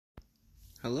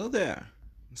Hello there,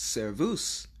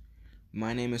 Servus.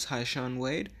 My name is Haishan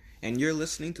Wade, and you're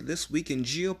listening to This Week in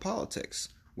Geopolitics,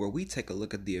 where we take a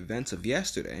look at the events of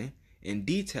yesterday and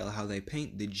detail how they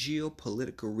paint the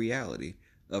geopolitical reality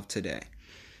of today.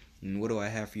 And what do I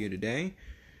have for you today?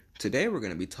 Today we're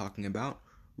going to be talking about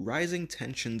rising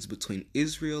tensions between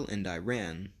Israel and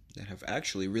Iran that have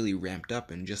actually really ramped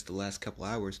up in just the last couple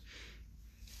hours.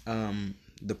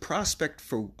 The prospect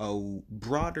for a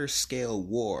broader scale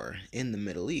war in the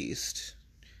Middle East.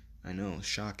 I know,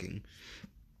 shocking.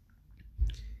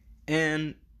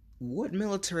 And what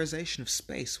militarization of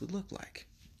space would look like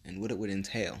and what it would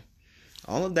entail.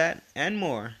 All of that and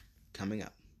more coming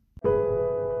up.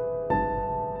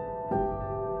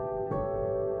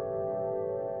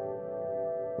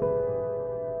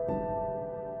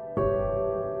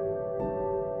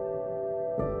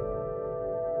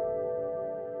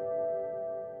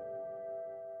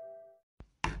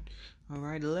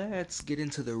 Alright, let's get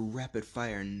into the rapid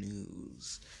fire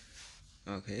news.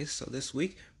 Okay, so this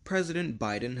week, President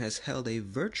Biden has held a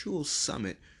virtual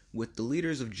summit with the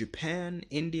leaders of Japan,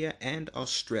 India, and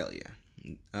Australia.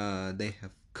 They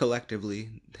have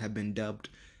collectively have been dubbed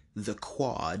the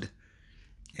Quad,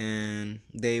 and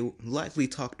they likely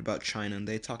talked about China, and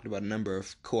they talked about a number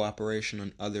of cooperation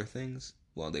on other things.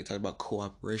 Well, they talked about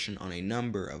cooperation on a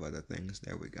number of other things.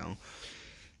 There we go.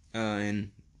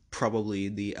 And probably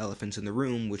the elephant in the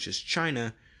room, which is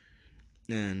China.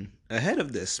 And ahead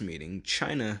of this meeting,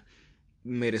 China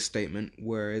made a statement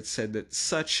where it said that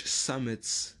such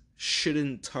summits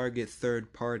shouldn't target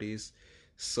third parties.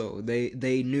 So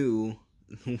they knew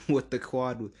what the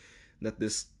Quad, that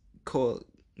this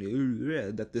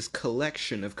that this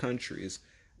collection of countries,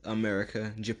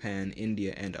 America, Japan,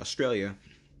 India, and Australia,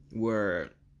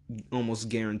 were almost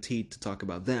guaranteed to talk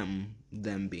about them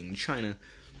being China.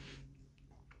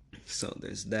 So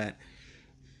there's that.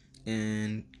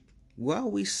 And while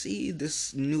we see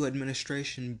this new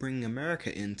administration bring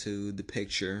America into the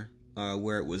picture,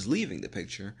 where it was leaving the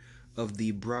picture, of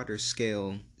the broader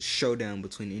scale showdown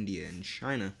between India and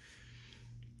China,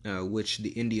 which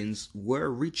the Indians were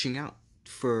reaching out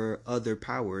for other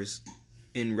powers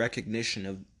in recognition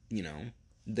of,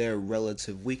 their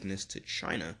relative weakness to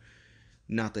China.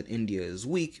 Not that India is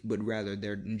weak, but rather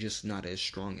they're just not as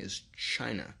strong as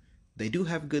China. They do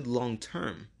have good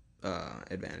long-term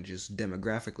advantages,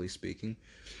 demographically speaking,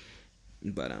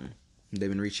 but they've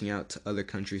been reaching out to other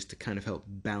countries to kind of help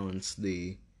balance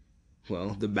the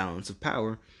balance of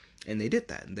power, and they did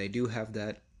that. They do have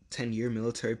that 10-year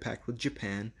military pact with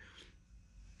Japan.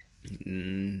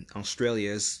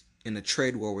 Australia's in a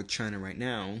trade war with China right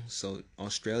now, so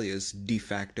Australia's de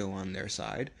facto on their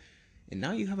side, and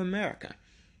now you have America.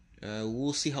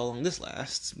 We'll see how long this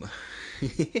lasts,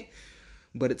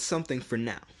 but it's something for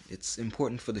now. It's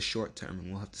important for the short term, and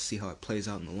we'll have to see how it plays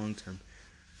out in the long term.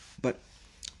 But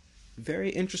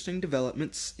very interesting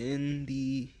developments in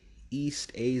the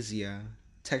East Asia,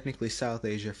 technically South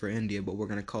Asia for India, but we're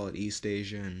going to call it East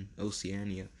Asia and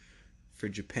Oceania for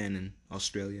Japan and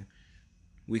Australia.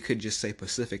 We could just say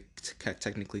Pacific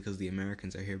technically because the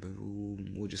Americans are here, but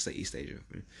we'll just say East Asia.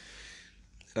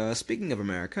 Speaking of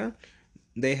America,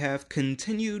 they have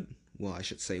continued. Well, I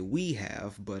should say we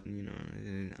have, but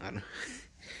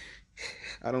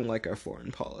I don't like our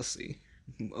foreign policy.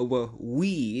 Well,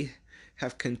 we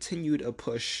have continued a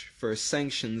push for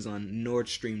sanctions on Nord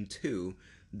Stream 2,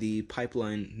 the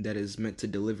pipeline that is meant to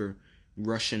deliver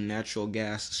Russian natural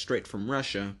gas straight from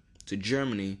Russia to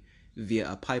Germany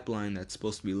via a pipeline that's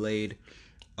supposed to be laid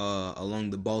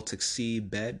along the Baltic Sea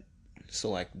bed.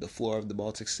 So like the floor of the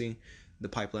Baltic Sea, the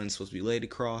pipeline is supposed to be laid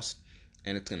across,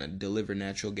 and it's going to deliver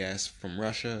natural gas from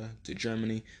Russia to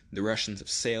Germany. The Russians have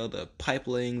sailed a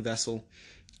pipe-laying vessel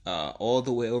all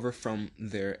the way over from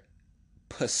their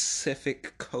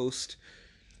Pacific coast.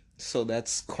 So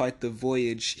that's quite the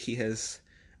voyage he has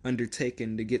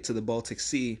undertaken to get to the Baltic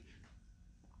Sea.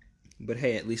 But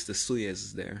hey, at least the Suez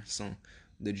is there, so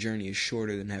the journey is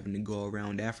shorter than having to go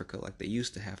around Africa like they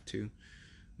used to have to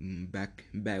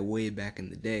way back in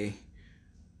the day.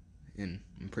 And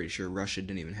I'm pretty sure Russia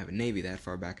didn't even have a navy that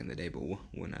far back in the day, but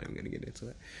we're not even going to get into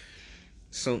that.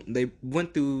 So they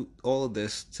went through all of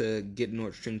this to get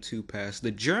Nord Stream 2 passed.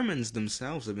 The Germans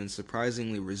themselves have been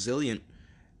surprisingly resilient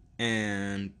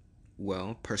and,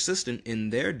 persistent in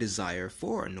their desire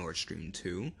for Nord Stream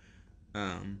 2,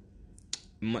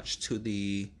 much to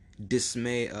the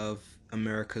dismay of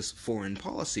America's foreign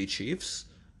policy chiefs,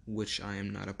 which I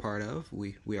am not a part of.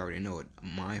 We already know what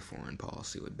my foreign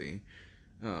policy would be.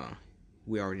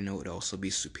 We already know it would also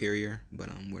be superior, but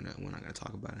we're not going to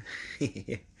talk about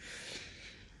it.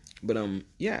 But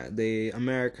yeah,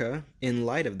 America, in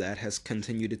light of that, has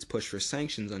continued its push for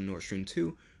sanctions on Nord Stream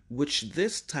 2, which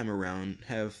this time around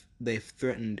they've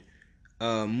threatened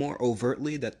more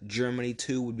overtly that Germany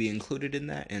too would be included in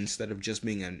that, instead of just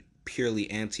being a purely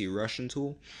anti-Russian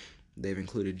tool. They've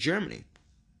included Germany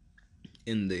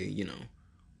in the,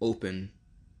 open,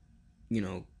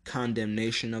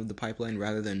 condemnation of the pipeline,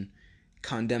 rather than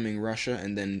condemning Russia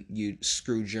and then you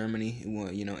screw Germany,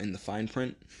 in the fine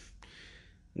print,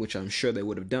 which I'm sure they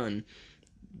would have done.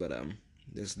 But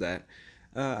there's that.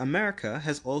 America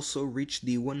has also reached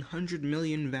the 100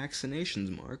 million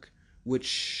vaccinations mark,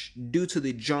 which, due to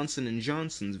the Johnson and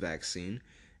Johnson's vaccine,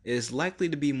 is likely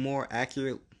to be more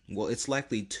accurate. Well, it's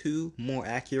likely to more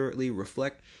accurately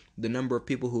reflect the number of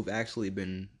people who've actually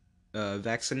been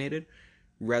vaccinated,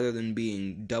 rather than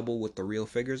being double what the real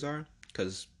figures are.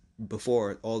 Because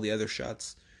before, all the other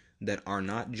shots that are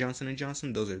not Johnson and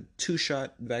Johnson, those are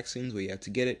 2-shot vaccines where you have to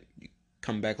get it, you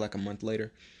come back like a month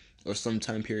later or some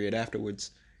time period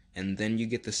afterwards, and then you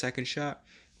get the second shot.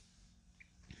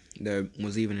 There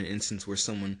was even an instance where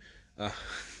someone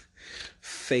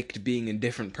faked being a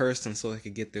different person so they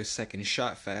could get their second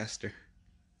shot faster.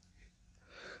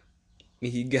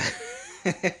 You got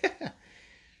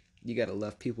you gotta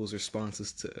love people's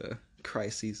responses to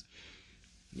crises.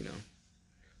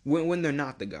 When they're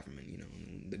not the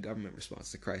government, the government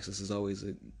response to crisis is always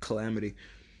a calamity.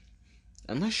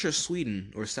 Unless you're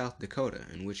Sweden or South Dakota,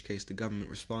 in which case the government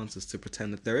response is to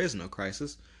pretend that there is no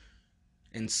crisis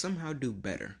and somehow do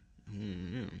better.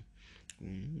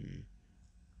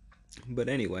 But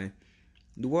anyway,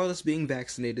 the world is being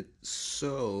vaccinated,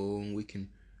 so we can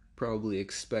probably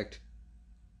expect,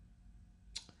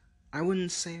 I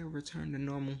wouldn't say a return to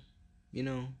normal,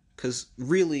 because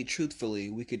really, truthfully,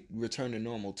 we could return to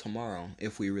normal tomorrow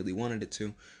if we really wanted it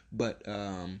to, but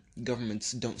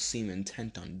governments don't seem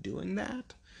intent on doing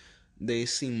that. They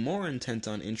seem more intent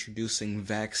on introducing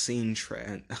vaccine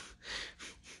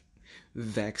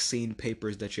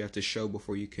papers that you have to show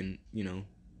before you can,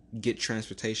 get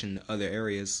transportation to other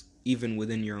areas, even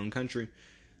within your own country.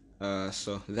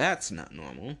 So that's not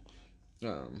normal.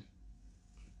 So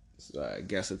I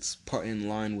guess it's part in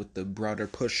line with the broader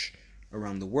push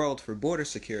around the world for border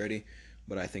security,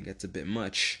 but I think it's a bit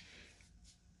much.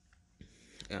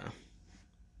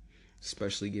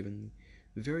 Especially given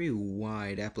the very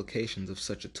wide applications of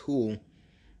such a tool,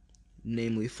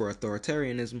 namely for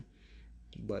authoritarianism.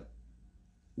 But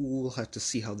we'll have to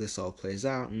see how this all plays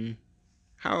out and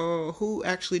who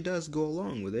actually does go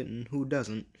along with it and who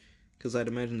doesn't, because I'd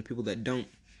imagine the people that don't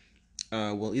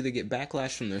will either get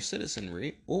backlash from their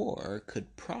citizenry or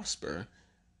could prosper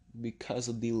because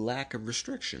of the lack of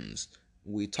restrictions.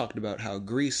 We talked about how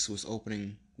Greece was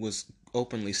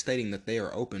openly stating that they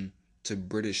are open to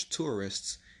British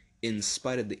tourists, in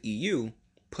spite of the EU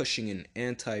pushing an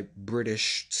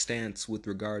anti-British stance with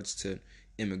regards to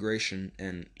immigration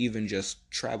and even just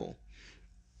travel.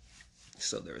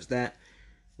 So there's that.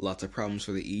 Lots of problems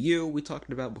for the EU we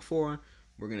talked about before.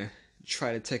 We're going to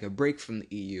try to take a break from the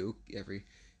EU.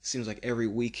 Seems like every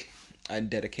week I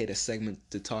dedicate a segment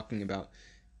to talking about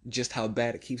just how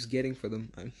bad it keeps getting for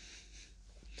them.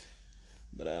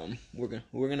 But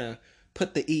we're gonna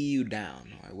put the EU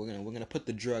down. All right, we're gonna put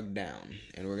the drug down,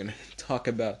 and we're gonna talk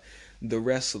about the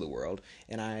rest of the world.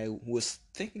 And I was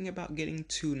thinking about getting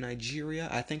to Nigeria.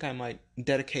 I think I might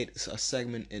dedicate a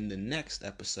segment in the next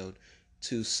episode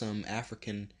to some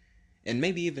African and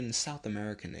maybe even South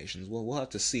American nations. Well, we'll have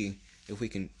to see if we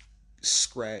can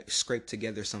scrape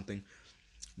together something.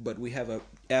 But we have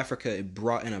Africa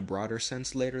brought in a broader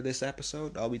sense later this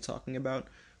episode. I'll be talking about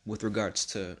with regards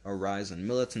to a rise in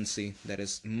militancy that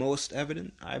is most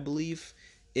evident, I believe,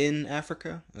 in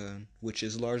Africa, which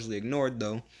is largely ignored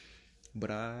though. But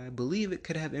I believe it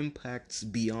could have impacts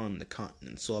beyond the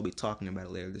continent. So I'll be talking about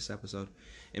it later this episode.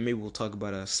 And maybe we'll talk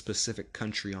about a specific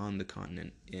country on the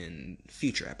continent in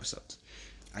future episodes.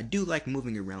 I do like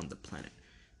moving around the planet,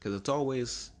 because it's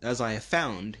always, as I have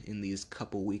found in these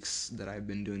couple weeks that I've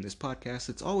been doing this podcast,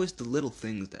 it's always the little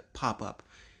things that pop up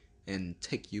and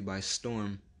take you by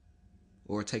storm,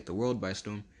 or take the world by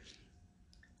storm.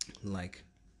 Like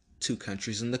 2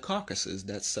 countries in the Caucasus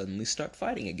that suddenly start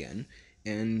fighting again,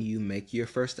 and you make your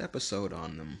first episode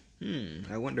on them.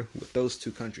 I wonder what those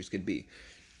 2 countries could be.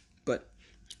 But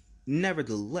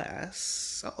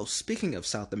nevertheless, speaking of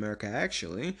South America,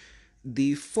 actually,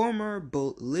 the former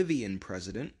Bolivian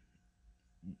president,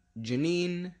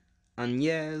 Janine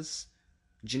Áñez,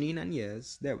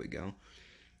 there we go.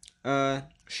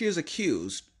 She has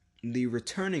accused the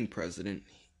returning president,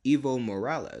 Evo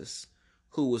Morales,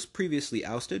 who was previously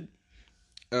ousted.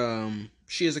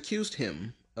 She has accused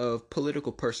him of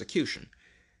political persecution,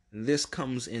 This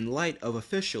comes in light of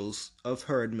officials of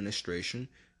her administration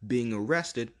being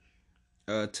arrested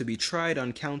to be tried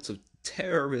on counts of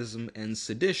terrorism and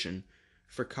sedition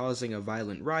for causing a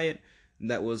violent riot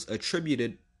that was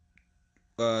attributed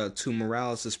to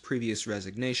Morales' previous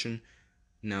resignation.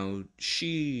 Now,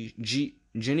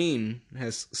 Janine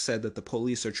has said that the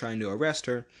police are trying to arrest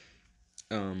her.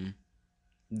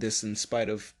 This in spite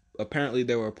of, apparently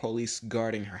there were police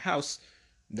guarding her house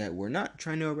that were not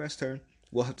trying to arrest her.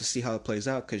 We'll have to see how it plays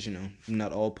out because,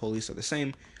 not all police are the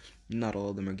same. Not all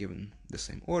of them are given the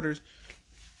same orders.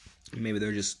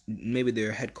 Maybe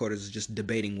their headquarters is just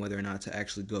debating whether or not to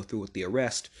actually go through with the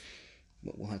arrest.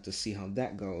 But we'll have to see how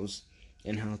that goes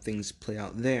and how things play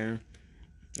out there.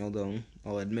 Although,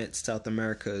 I'll admit, South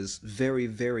America is very,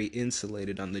 very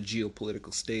insulated on the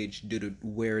geopolitical stage due to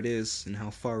where it is and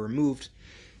how far removed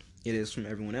it is from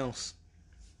everyone else.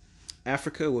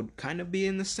 Africa would kind of be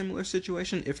in a similar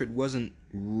situation if it wasn't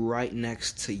right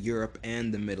next to Europe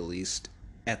and the Middle East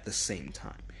at the same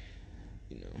time.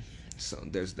 So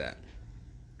there's that.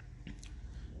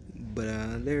 But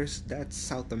that's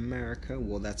South America.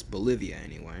 Well, that's Bolivia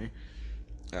anyway.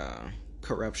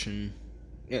 Corruption,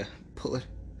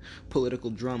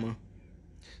 political drama.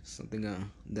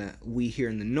 Something that we here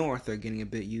in the North are getting a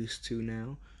bit used to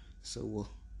now. So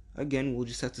we'll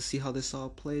just have to see how this all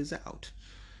plays out.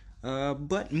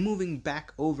 But moving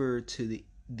back over to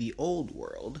the old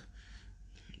world,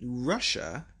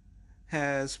 Russia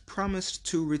has promised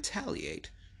to retaliate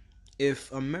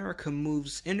if America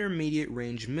moves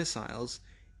intermediate-range missiles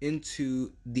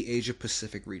into the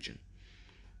Asia-Pacific region.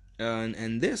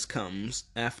 And this comes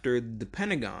after the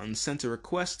Pentagon sent a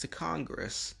request to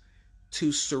Congress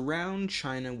to surround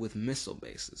China with missile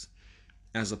bases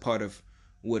as a part of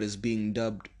what is being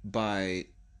dubbed by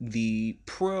the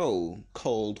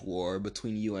pro-Cold War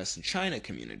between U.S. and China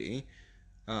community,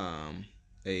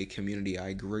 a community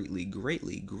I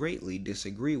greatly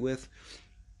disagree with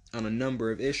on a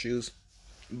number of issues,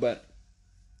 but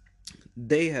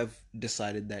they have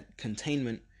decided that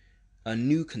a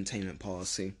new containment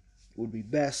policy would be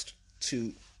best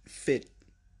to fit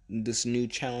this new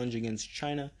challenge against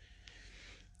China.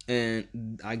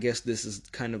 And I guess this is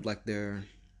kind of like their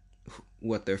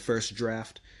first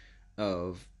draft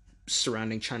of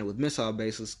surrounding China with missile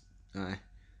bases,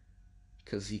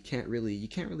 because you can't really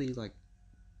like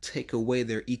take away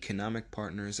their economic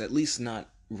partners, at least not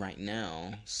right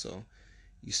now. So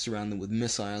you surround them with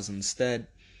missiles instead.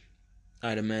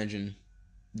 I'd imagine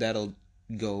that'll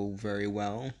go very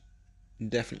well.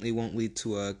 Definitely won't lead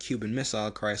to a Cuban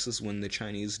Missile Crisis when the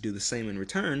Chinese do the same in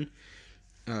return.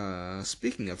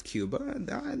 Speaking of Cuba,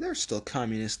 they're still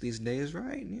communist these days,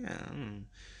 right? Yeah.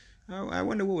 I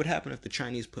wonder what would happen if the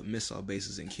Chinese put missile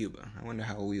bases in Cuba. I wonder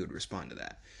how we would respond to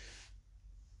that.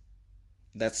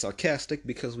 That's sarcastic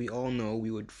because we all know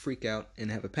we would freak out and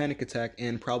have a panic attack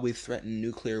and probably threaten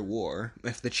nuclear war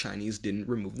if the Chinese didn't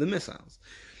remove the missiles.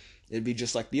 It'd be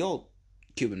just like the old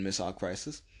Cuban Missile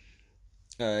Crisis,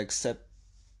 except,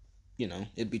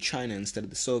 it'd be China instead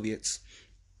of the Soviets.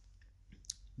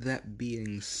 That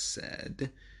being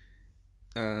said,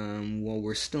 while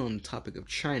we're still on the topic of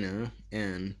China,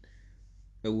 and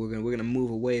we're gonna move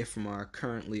away from our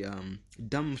currently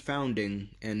dumbfounding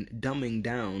and dumbing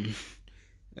down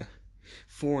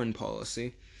foreign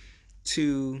policy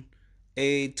to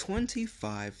a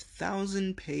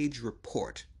 25,000-page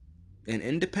report, an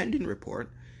independent report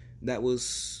that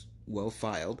was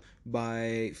filed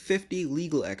by 50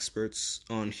 legal experts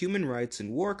on human rights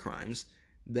and war crimes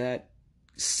that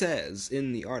says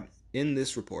in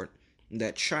this report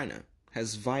that China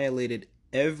has violated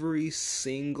every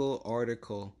single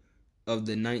article of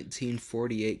the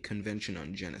 1948 Convention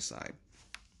on Genocide.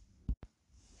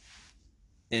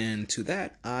 And to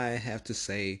that, I have to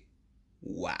say,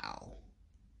 wow.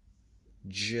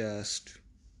 Just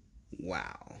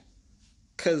wow.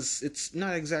 Because it's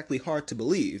not exactly hard to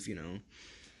believe,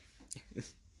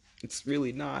 It's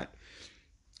really not.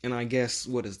 And I guess,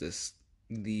 what is this?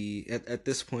 At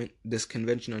this point, this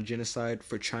Convention on Genocide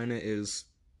for China is...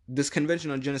 This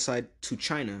Convention on Genocide to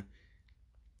China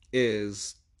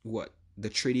is, what? The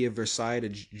Treaty of Versailles to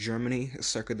Germany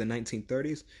circa the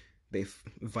 1930s? They've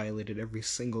violated every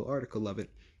single article of it.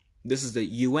 This is the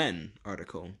UN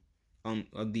article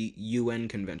of the UN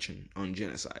Convention on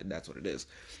Genocide. That's what it is.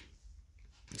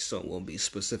 So we'll be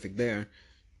specific there.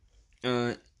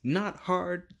 Not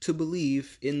hard to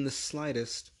believe in the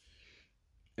slightest,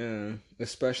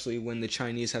 especially when the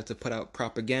Chinese have to put out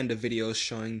propaganda videos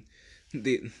showing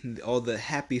all the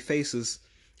happy faces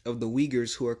of the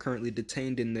Uyghurs who are currently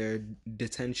detained in their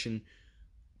detention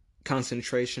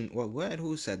concentration. What?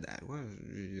 Who said that?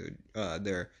 What?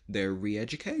 Their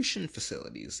re-education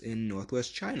facilities in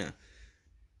northwest China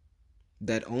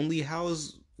that only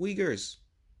house Uyghurs.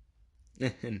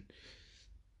 And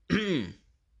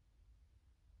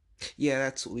yeah,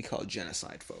 that's what we call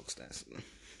genocide, folks. That's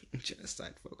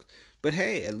genocide, folks. But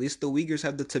hey, at least the Uyghurs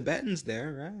have the Tibetans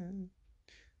there, right?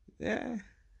 Yeah.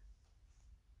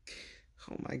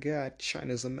 Oh my God,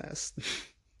 China's a mess.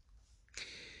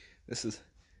 This is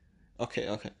okay.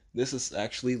 This is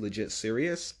actually legit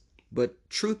serious. But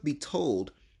truth be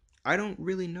told, I don't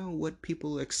really know what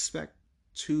people expect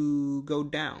to go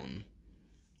down.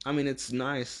 I mean, it's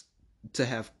nice to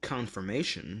have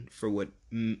confirmation for what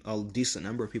a decent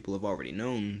number of people have already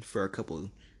known for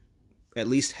at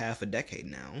least half a decade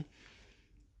now.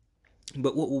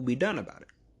 But what will be done about it?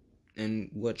 And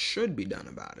what should be done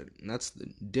about it? And that's the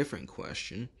different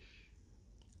question.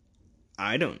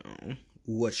 I don't know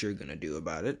what you're going to do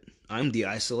about it. I'm the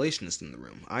isolationist in the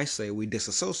room. I say we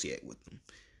disassociate with them,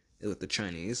 with the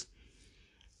Chinese.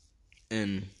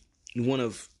 And one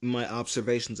of my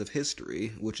observations of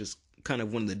history, which is kind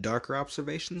of one of the darker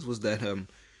observations, was that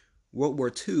World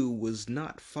War II was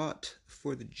not fought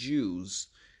for the Jews.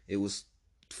 It was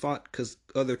fought because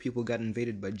other people got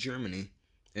invaded by Germany.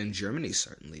 And Germany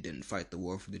certainly didn't fight the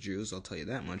war for the Jews, I'll tell you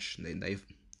that much.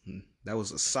 That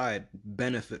was a side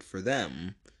benefit for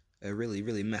them, a really,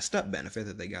 really messed up benefit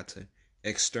that they got to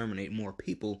exterminate more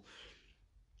people.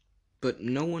 But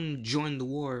no one joined the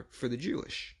war for the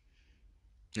Jewish.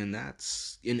 And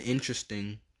that's an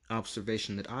interesting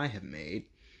observation that I have made.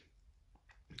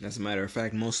 As a matter of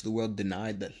fact, most of the world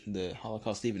denied that the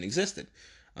Holocaust even existed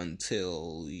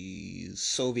until the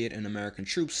Soviet and American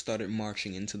troops started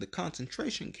marching into the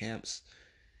concentration camps.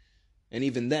 And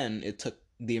even then, it took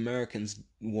the Americans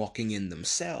walking in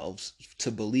themselves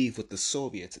to believe what the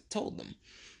Soviets had told them.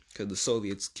 Because the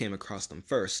Soviets came across them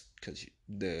first, because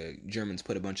the Germans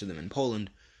put a bunch of them in Poland.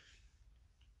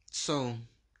 So,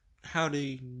 how do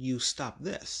you stop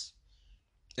this?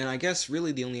 And I guess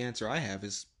really the only answer I have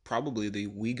is probably the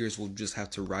Uyghurs will just have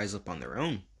to rise up on their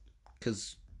own.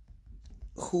 Because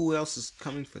who else is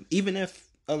coming for them? Even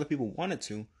if other people wanted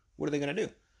to, what are they going to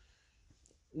do?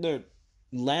 They're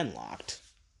landlocked,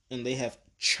 and they have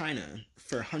China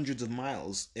for hundreds of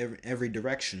miles every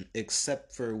direction,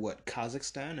 except for what,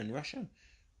 Kazakhstan and Russia?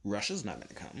 Russia's not going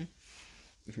to come.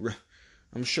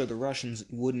 I'm sure the Russians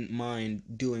wouldn't mind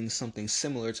doing something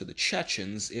similar to the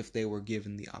Chechens if they were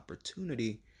given the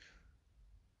opportunity.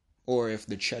 Or if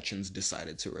the Chechens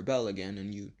decided to rebel again,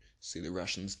 and you see the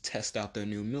Russians test out their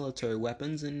new military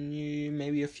weapons, and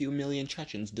maybe a few million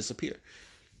Chechens disappear.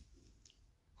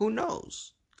 Who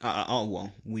knows?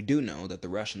 Well, we do know that the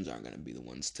Russians aren't going to be the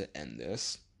ones to end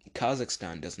this.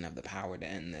 Kazakhstan doesn't have the power to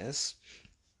end this.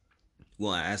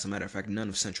 Well, as a matter of fact, none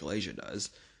of Central Asia does.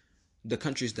 The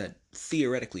countries that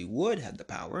theoretically would have the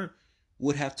power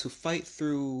would have to fight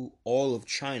through all of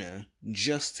China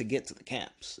just to get to the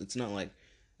camps. It's not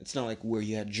like where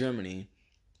you had Germany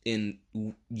in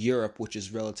Europe, which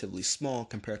is relatively small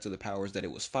compared to the powers that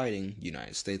it was fighting,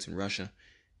 United States and Russia,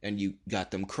 and you got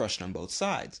them crushed on both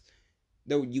sides.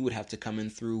 Though you would have to come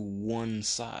in through one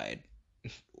side.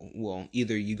 Well,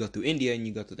 either you go through India and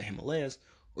you go through the Himalayas,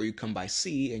 or you come by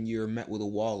sea and you're met with a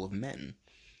wall of men.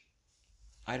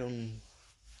 I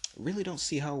really don't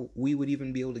see how we would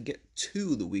even be able to get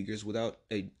to the Uyghurs without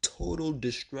a total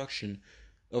destruction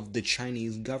of the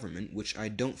Chinese government, which I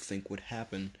don't think would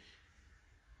happen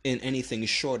in anything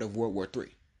short of World War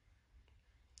III.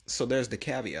 So there's the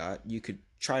caveat. You could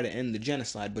try to end the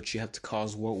genocide, but you have to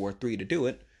cause World War III to do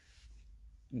it.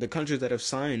 The countries that have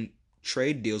signed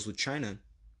trade deals with China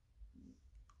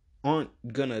aren't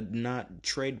gonna not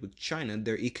trade with China.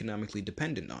 They're economically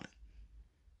dependent on it.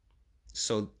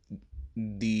 So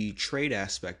the trade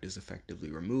aspect is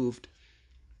effectively removed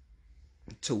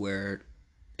to where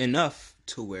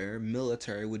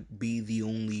military would be the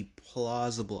only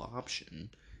plausible option.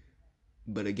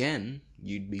 But again,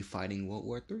 you'd be fighting World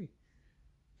War III.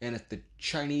 And if the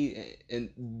Chinese,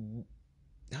 and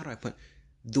how do I put,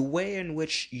 the way in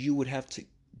which you would have to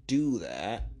do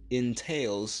that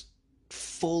entails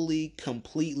fully,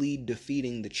 completely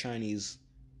defeating the Chinese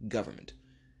government.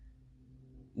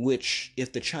 Which,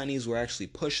 if the Chinese were actually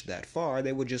pushed that far,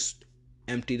 they would just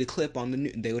empty the clip on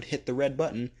they would hit the red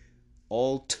button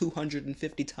all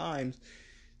 250 times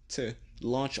to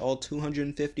launch all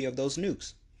 250 of those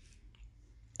nukes.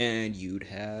 And you'd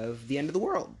have the end of the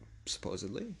world,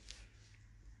 supposedly.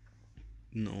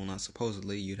 No, not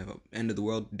supposedly. You'd have an end of the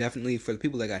world. Definitely for the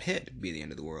people that got hit, it'd be the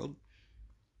end of the world.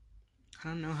 I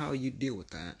don't know how you deal with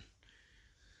that.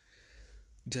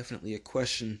 Definitely a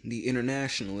question the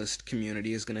internationalist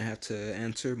community is going to have to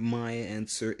answer. My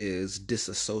answer is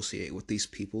disassociate with these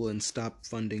people and stop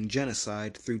funding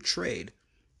genocide through trade.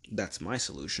 That's my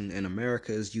solution, and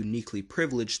America is uniquely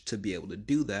privileged to be able to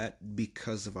do that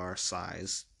because of our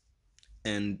size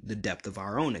and the depth of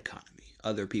our own economy.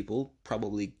 Other people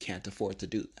probably can't afford to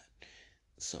do that.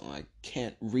 So I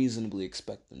can't reasonably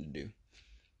expect them to do.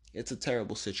 It's a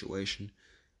terrible situation,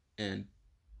 and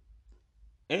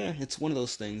it's one of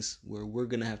those things where we're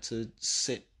gonna have to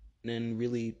sit and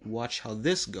really watch how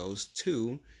this goes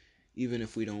too, even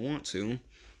if we don't want to.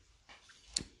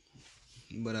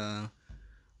 But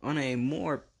on a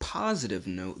more positive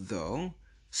note, though,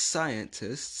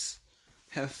 scientists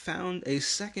have found a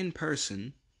second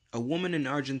person, a woman in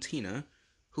Argentina,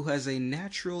 who has a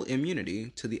natural immunity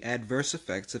to the adverse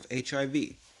effects of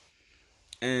HIV.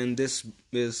 And this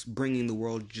is bringing the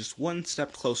world just one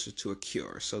step closer to a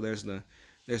cure. So there's the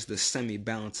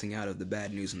semi-balancing out of the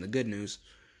bad news and the good news.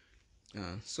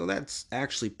 So that's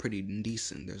actually pretty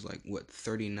decent. There's like, what,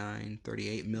 39,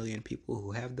 38 million people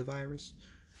who have the virus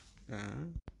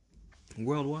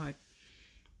worldwide.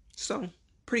 So,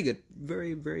 pretty good.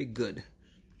 Very, very good.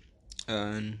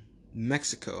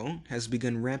 Mexico has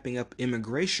begun ramping up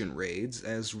immigration raids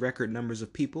as record numbers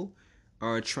of people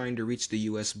are trying to reach the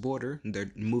U.S. border.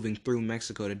 They're moving through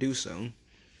Mexico to do so.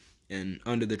 And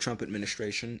under the Trump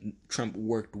administration, Trump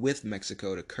worked with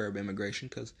Mexico to curb immigration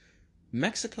because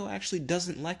Mexico actually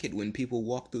doesn't like it when people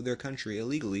walk through their country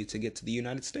illegally to get to the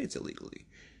United States illegally.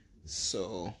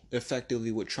 So,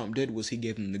 effectively, what Trump did was he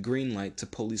gave them the green light to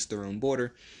police their own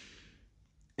border.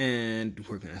 And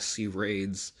we're going to see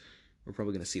raids. We're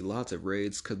probably going to see lots of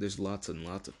raids because there's lots and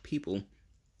lots of people.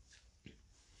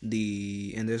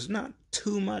 And there's not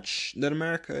too much that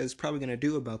America is probably going to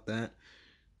do about that.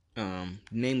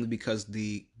 Namely because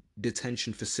the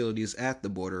detention facilities at the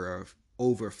border are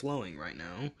overflowing right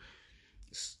now.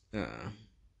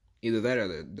 Either that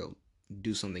or they'll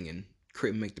do something and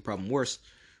make the problem worse.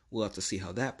 We'll have to see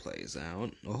how that plays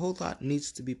out. A whole lot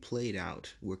needs to be played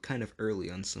out. We're kind of early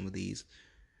on some of these.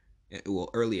 Well,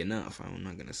 early enough. I'm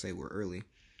not going to say we're early.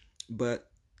 But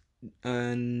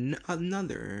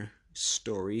another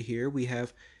story here. We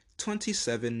have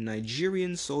 27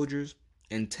 Nigerian soldiers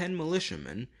and 10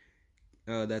 militiamen.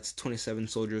 That's 27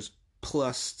 soldiers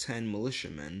plus 10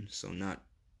 militiamen. So not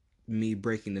me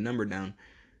breaking the number down.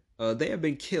 They have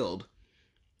been killed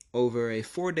over a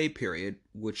 4-day period,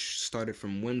 which started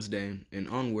from Wednesday and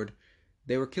onward.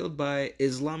 They were killed by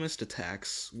Islamist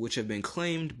attacks, which have been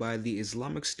claimed by the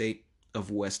Islamic State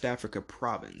of West Africa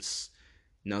province.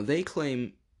 Now, they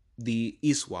claim the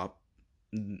ISWAP,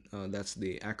 that's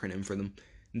the acronym for them,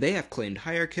 they have claimed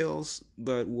higher kills,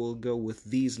 but we'll go with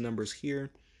these numbers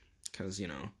here, because,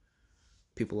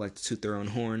 people like to toot their own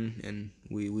horn, and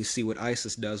we see what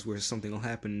ISIS does, where something will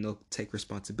happen and they'll take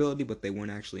responsibility, but they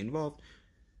weren't actually involved.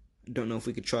 Don't know if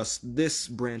we could trust this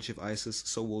branch of ISIS,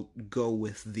 so we'll go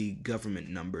with the government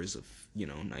numbers of,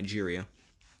 Nigeria.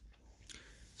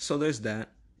 So there's that,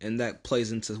 and that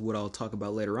plays into what I'll talk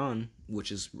about later on,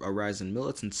 which is a rise in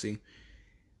militancy.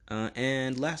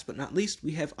 And last but not least,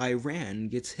 we have Iran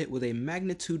gets hit with a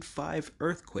magnitude 5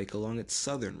 earthquake along its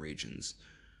southern regions.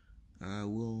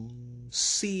 We'll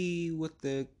see what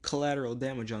the collateral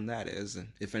damage on that is, and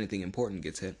if anything important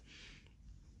gets hit.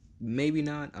 Maybe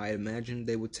not. I imagine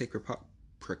they would take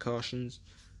precautions,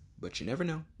 but you never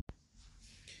know.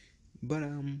 But,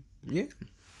 yeah.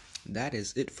 That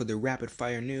is it for the rapid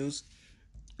fire news.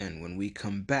 And when we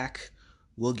come back,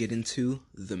 we'll get into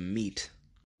the meat.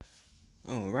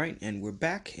 Alright, and we're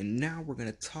back, and now we're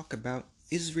going to talk about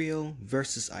Israel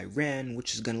versus Iran,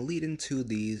 which is going to lead into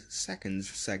the second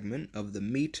segment of the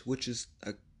meat, which is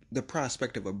the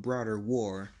prospect of a broader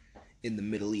war in the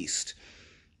Middle East.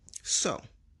 So,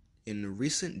 in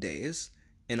recent days,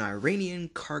 an Iranian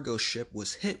cargo ship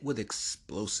was hit with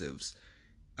explosives.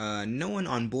 No one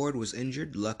on board was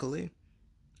injured, luckily.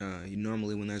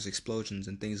 Normally when there's explosions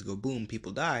and things go boom,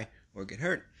 people die or get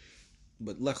hurt.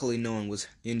 But luckily no one was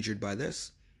injured by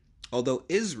this. Although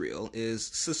Israel is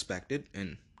suspected,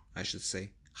 and I should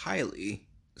say highly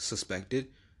suspected,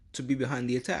 to be behind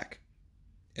the attack.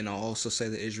 And I'll also say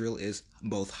that Israel is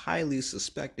both highly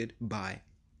suspected by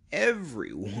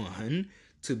everyone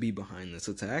to be behind this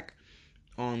attack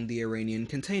on the Iranian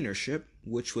container ship,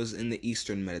 which was in the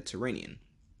eastern Mediterranean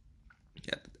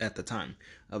at the time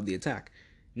of the attack.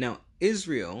 Now,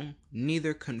 Israel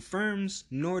neither confirms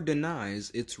nor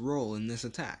denies its role in this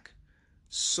attack.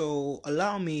 So,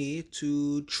 allow me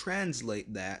to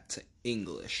translate that to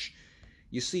English.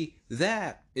 You see,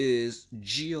 that is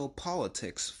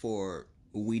geopolitics for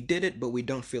we did it, but we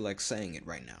don't feel like saying it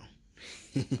right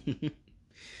now.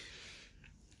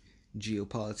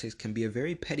 Geopolitics can be a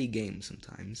very petty game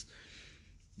sometimes,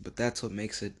 but that's what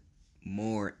makes it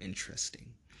more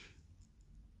interesting.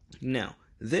 Now,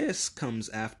 this comes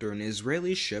after an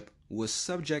Israeli ship was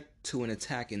subject to an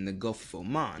attack in the Gulf of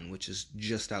Oman, which is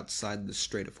just outside the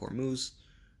Strait of Hormuz,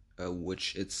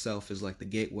 which itself is like the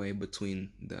gateway between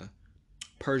the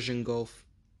Persian Gulf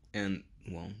and,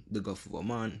 well, the Gulf of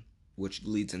Oman, which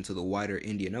leads into the wider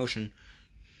Indian Ocean.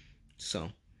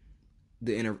 So,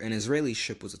 an Israeli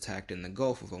ship was attacked in the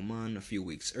Gulf of Oman a few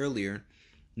weeks earlier.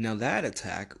 Now, that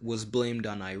attack was blamed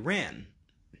on Iran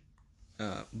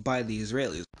by the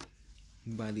Israelis.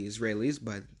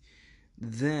 But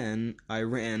then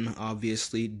Iran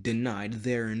obviously denied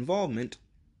their involvement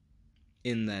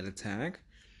in that attack.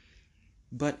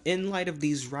 But in light of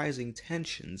these rising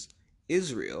tensions,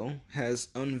 Israel has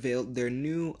unveiled their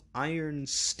new Iron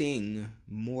Sting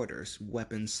mortar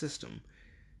weapon system.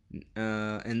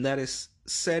 And that is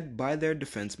said by their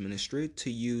defense ministry to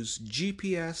use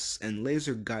GPS and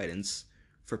laser guidance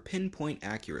for pinpoint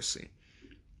accuracy.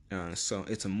 So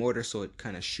it's a mortar, so it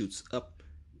kind of shoots up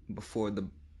before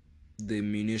the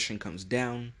munition comes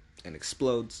down and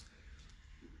explodes.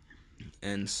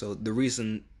 And so the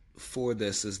reason for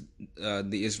this is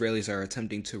the Israelis are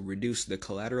attempting to reduce the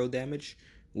collateral damage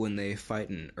when they fight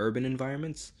in urban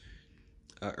environments.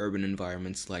 Urban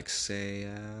environments like, say,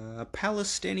 a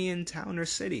Palestinian town or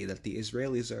city that the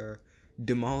Israelis are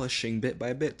demolishing bit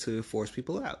by bit to force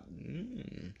people out.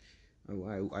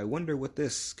 I wonder what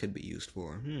this could be used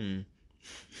for.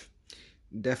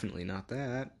 Definitely not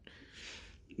that.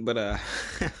 But,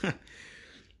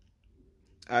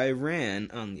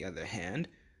 Iran, on the other hand,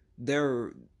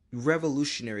 their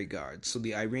Revolutionary Guard, so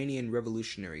the Iranian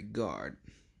Revolutionary Guard,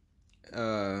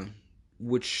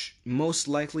 which most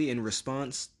likely in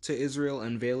response to Israel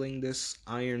unveiling this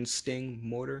Iron Sting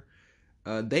mortar,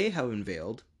 they have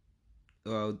unveiled,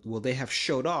 they have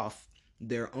showed off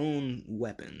their own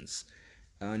weapons.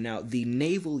 Now, the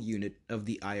naval unit of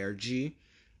the IRG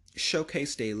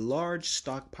showcased a large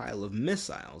stockpile of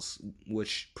missiles,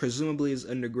 which presumably is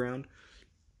underground,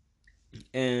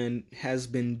 and has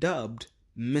been dubbed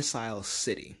Missile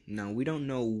City. Now, we don't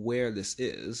know where this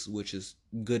is, which is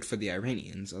good for the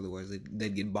Iranians, otherwise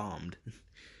they'd get bombed.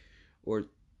 Or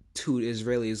two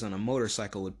Israelis on a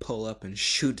motorcycle would pull up and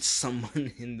shoot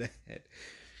someone in the head.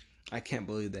 I can't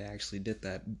believe they actually did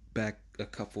that back a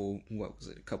couple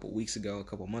weeks ago, a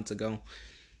couple months ago.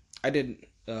 I did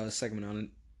a segment on it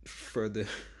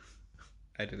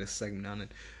I did a segment on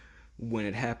it when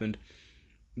it happened,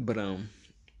 but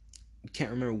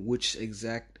can't remember which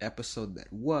exact episode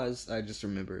that was. I just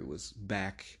remember it was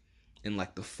back in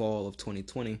like the fall of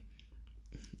 2020.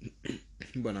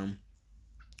 But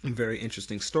very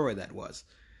interesting story that was.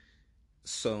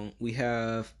 So we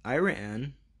have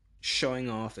Iran showing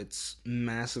off its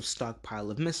massive stockpile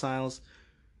of missiles,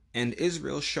 and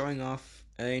Israel showing off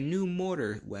a new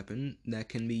mortar weapon that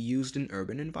can be used in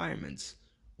urban environments,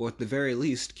 or at the very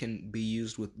least can be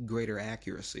used with greater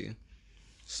accuracy.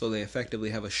 So they effectively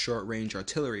have a short-range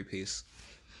artillery piece,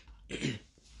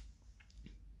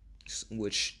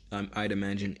 which I'd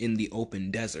imagine in the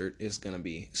open desert is going to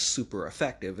be super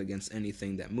effective against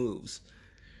anything that moves.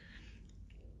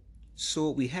 So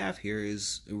what we have here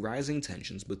is rising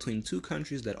tensions between two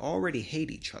countries that already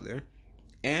hate each other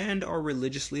and are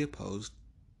religiously opposed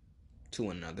to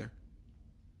one another.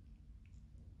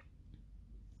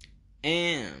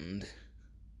 And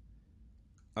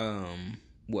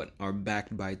are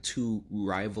backed by two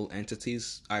rival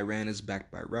entities. Iran is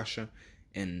backed by Russia,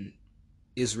 and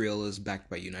Israel is backed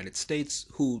by United States,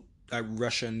 who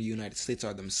Russia and the United States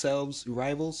are themselves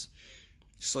rivals.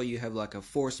 So you have like a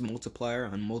force multiplier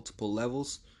on multiple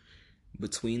levels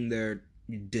between their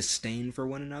disdain for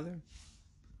one another.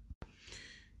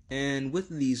 And with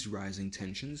these rising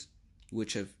tensions,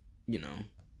 which have,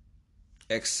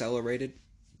 accelerated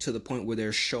to the point where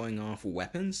they're showing off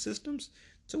weapons systems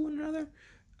to one another,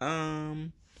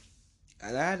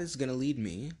 that is going to lead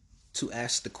me to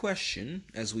ask the question,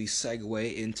 as we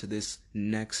segue into this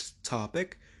next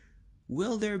topic: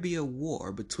 will there be a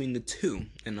war between the two?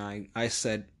 And I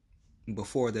said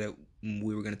before that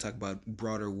we were going to talk about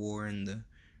broader war in the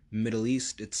Middle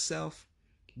East itself,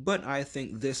 but I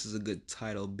think this is a good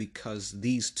title because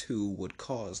these two would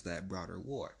cause that broader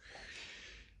war.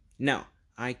 Now,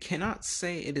 I cannot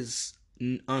say it is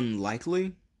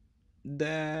unlikely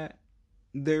that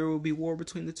there will be war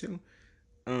between the two,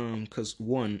 because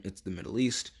one, it's the Middle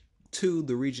East. Two,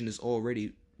 the region is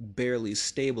already barely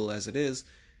stable as it is.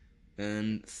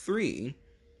 And three,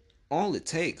 all it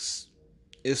takes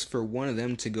is for one of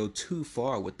them to go too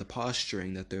far with the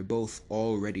posturing that they're both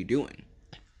already doing.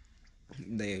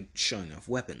 They showing off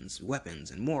weapons,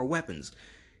 and more weapons.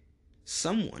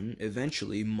 Someone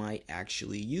eventually might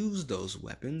actually use those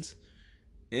weapons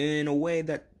in a way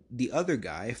that the other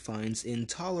guy finds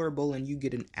intolerable, and you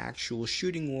get an actual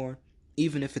shooting war,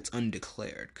 even if it's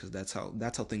undeclared, because that's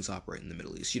how things operate in the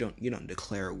Middle East. You don't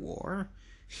declare war.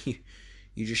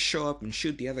 You just show up and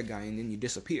shoot the other guy, and then you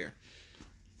disappear.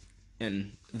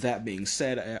 And that being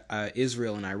said,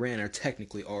 Israel and Iran are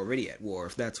technically already at war,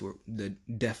 if that's the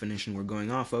definition we're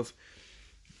going off of.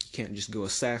 You can't just go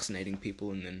assassinating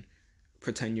people and then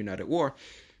pretend you're not at war.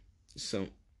 So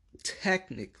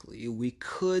technically, we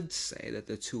could say that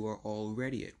the two are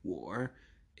already at war.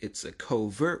 It's a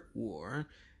covert war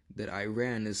that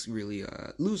Iran is really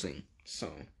losing.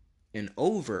 So, an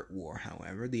overt war,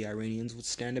 however, the Iranians would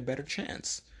stand a better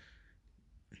chance.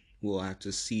 We'll have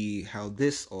to see how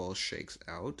this all shakes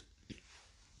out.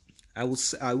 I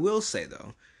will say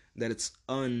though that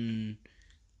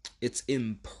it's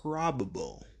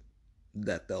improbable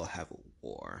that they'll have a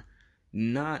war.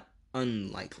 Not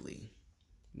unlikely,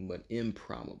 but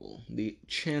improbable. The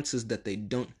chances that they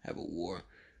don't have a war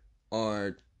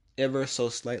are ever so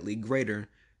slightly greater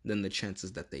than the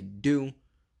chances that they do,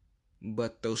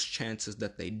 but those chances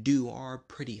that they do are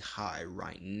pretty high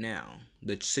right now.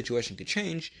 The situation could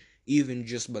change even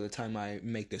just by the time I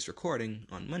make this recording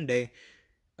on Monday,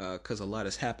 because a lot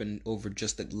has happened over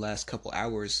just the last couple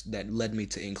hours that led me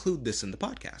to include this in the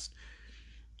podcast.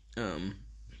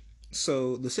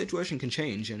 So the situation can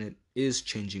change, and it is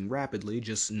changing rapidly,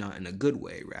 just not in a good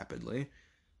way rapidly.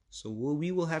 So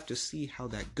we will have to see how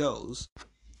that goes.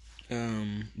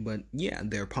 But yeah,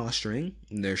 they're posturing,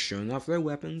 they're showing off their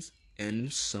weapons,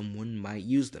 and someone might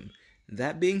use them.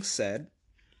 That being said,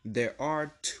 there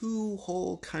are two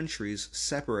whole countries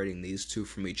separating these two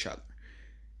from each other.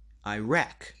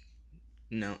 Iraq.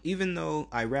 Now, even though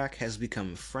Iraq has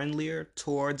become friendlier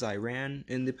towards Iran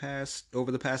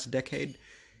over the past decade,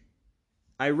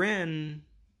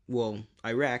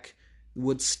 Iraq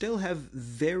would still have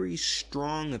very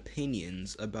strong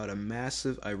opinions about a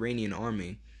massive Iranian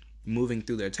army moving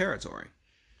through their territory.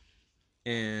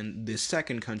 And the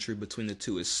second country between the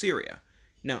two is Syria.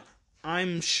 Now,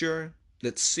 I'm sure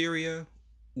that Syria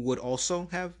would also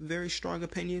have very strong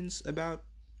opinions about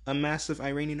a massive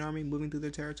Iranian army moving through their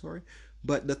territory.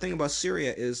 But the thing about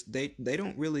Syria is they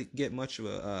don't really get much of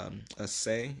a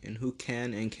say in who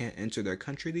can and can't enter their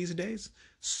country these days.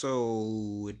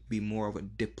 So it'd be more of a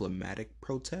diplomatic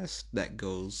protest that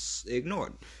goes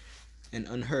ignored and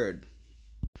unheard.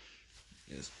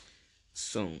 Yes.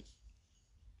 So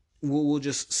we'll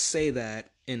just say that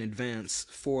in advance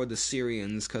for the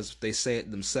Syrians, because if they say it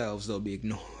themselves, they'll be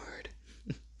ignored.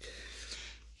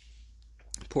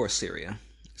 Poor Syria,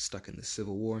 stuck in the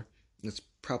civil war. It's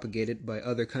propagated by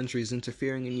other countries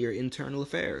interfering in your internal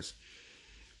affairs.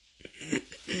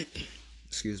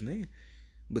 Excuse me.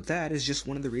 But that is just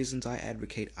one of the reasons I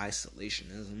advocate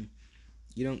isolationism.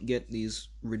 You don't get these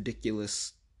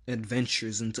ridiculous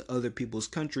adventures into other people's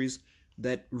countries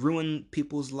that ruin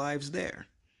people's lives there.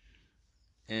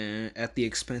 And at the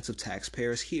expense of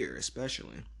taxpayers here,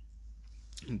 especially.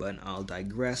 But I'll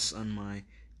digress on my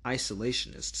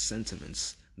isolationist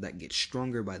sentiments that get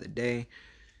stronger by the day.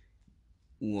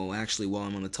 Well, actually, while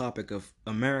I'm on the topic of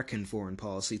American foreign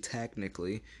policy,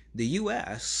 technically, the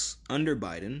U.S., under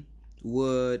Biden,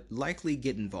 would likely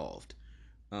get involved.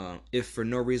 If for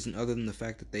no reason other than the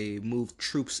fact that they moved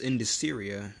troops into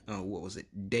Syria,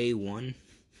 day one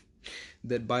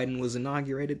that Biden was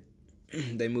inaugurated?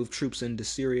 They moved troops into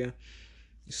Syria,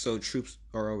 so troops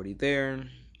are already there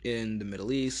in the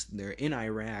Middle East. They're in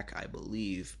Iraq, I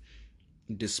believe,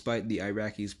 despite the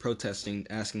Iraqis protesting,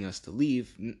 asking us to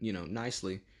leave,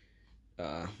 nicely.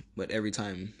 But every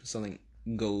time something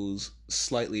goes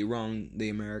slightly wrong, the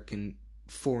American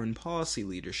foreign policy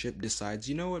leadership decides,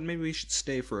 you know what, maybe we should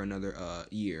stay for another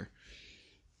year.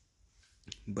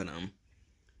 But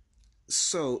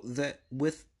so that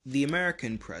with the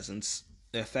American presence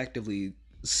effectively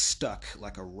stuck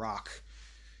like a rock,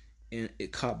 and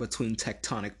it caught between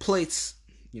tectonic plates,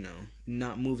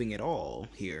 not moving at all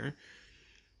here.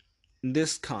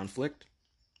 This conflict,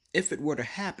 if it were to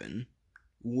happen,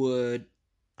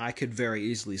 I could very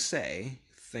easily say,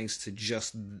 thanks to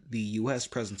just the U.S.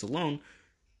 presence alone,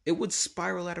 it would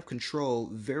spiral out of control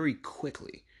very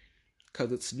quickly.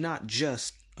 Because it's not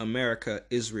just America,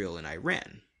 Israel, and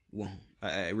Iran. Well,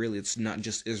 really, it's not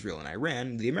just Israel and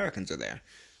Iran. The Americans are there.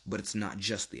 But it's not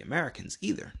just the Americans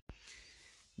either.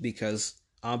 Because,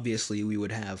 obviously, we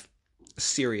would have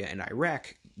Syria and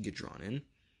Iraq get drawn in.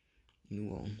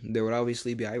 Well, there would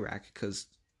obviously be Iraq, because,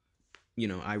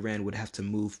 Iran would have to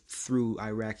move through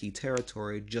Iraqi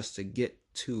territory just to get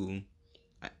to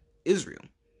Israel.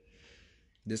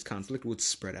 This conflict would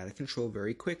spread out of control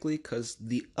very quickly because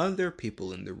the other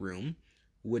people in the room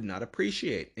would not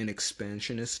appreciate an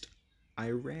expansionist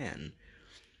Iran.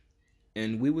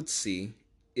 And we would see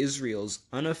Israel's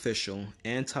unofficial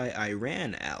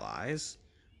anti-Iran allies,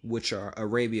 which are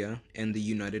Arabia and the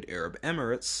United Arab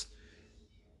Emirates,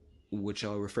 which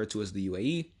I'll refer to as the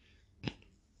UAE,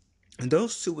 and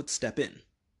those two would step in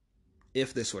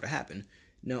if this were to happen.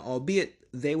 Now, albeit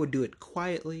they would do it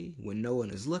quietly when no one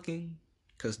is looking,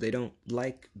 because they don't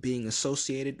like being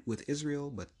associated with Israel,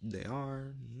 but they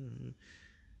are.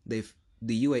 The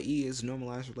UAE has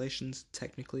normalized relations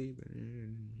technically,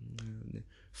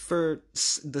 for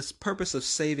the purpose of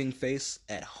saving face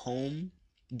at home.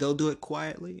 They'll do it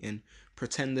quietly and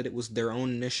pretend that it was their own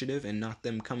initiative and not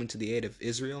them coming to the aid of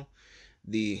Israel,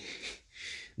 the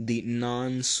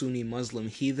non-Sunni Muslim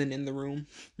heathen in the room.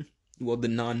 Well, the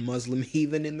non-Muslim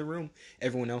heathen in the room.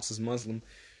 Everyone else is Muslim.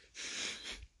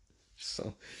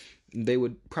 So they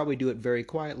would probably do it very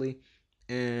quietly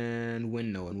and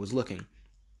when no one was looking.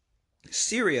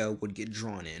 Syria would get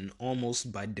drawn in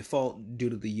almost by default due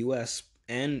to the US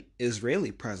and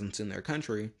Israeli presence in their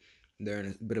country. They're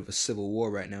in a bit of a civil war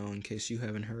right now, in case you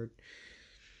haven't heard.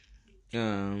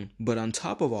 But on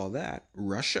top of all that,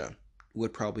 Russia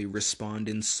would probably respond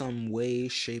in some way,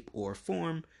 shape, or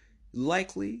form,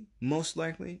 most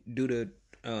likely, due to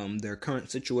their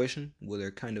current situation, where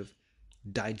they're kind of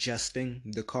digesting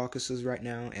the Caucasus right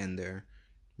now, and they're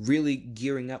really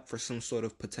gearing up for some sort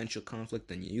of potential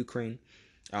conflict in Ukraine.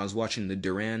 I was watching the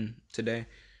Duran today.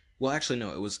 Well, actually,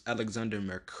 no, it was Alexander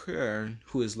Mercure,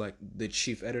 who is like the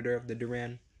chief editor of the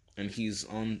Duran, and he's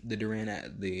on the Duran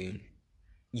at the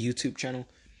YouTube channel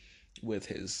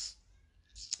with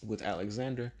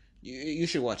Alexander. You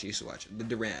should watch it. You should watch it. The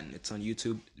Duran. It's on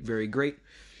YouTube. Very great.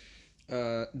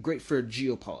 Great for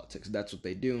geopolitics. That's what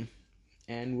they do,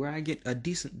 and where I get a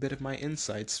decent bit of my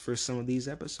insights for some of these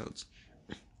episodes.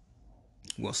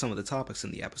 Well, some of the topics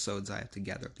in the episodes, I have to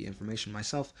gather up the information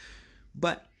myself.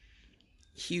 But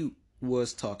he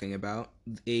was talking about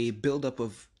a buildup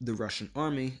of the Russian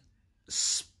army,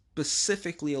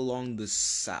 specifically along the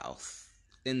south,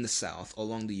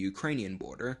 along the Ukrainian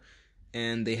border.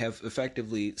 And they have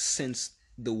effectively, since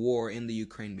the war in the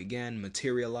Ukraine began,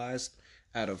 materialized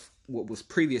out of what was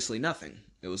previously nothing.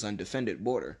 It was undefended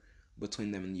border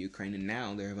between them and the Ukraine, and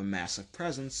now they have a massive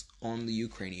presence on the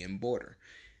Ukrainian border.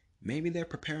 Maybe they're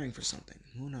preparing for something.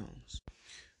 Who knows?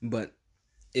 But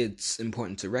it's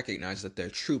important to recognize that their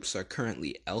troops are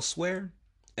currently elsewhere,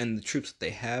 and the troops that they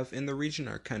have in the region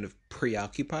are kind of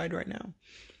preoccupied right now.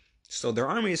 So their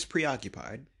army is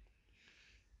preoccupied,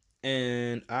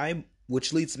 and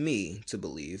which leads me to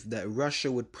believe that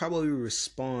Russia would probably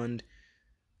respond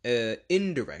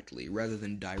indirectly rather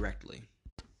than directly.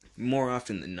 More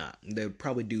often than not, they would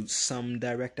probably do some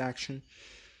direct action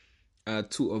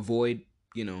to avoid,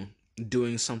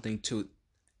 doing something to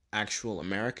actual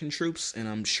American troops, and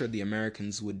I'm sure the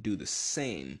Americans would do the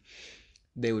same.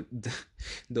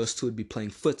 Those two would be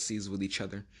playing footsies with each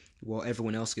other while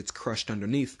everyone else gets crushed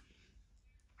underneath.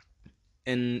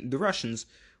 And the Russians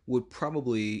would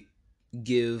probably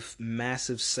give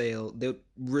massive sale. Let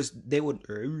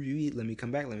me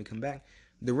come back.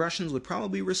 The Russians would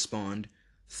probably respond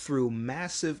through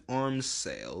massive arms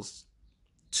sales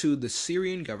to the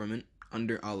Syrian government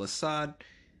under al-Assad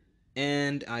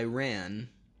and Iran,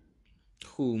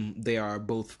 whom they are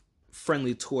both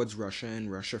friendly towards Russia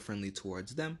and Russia friendly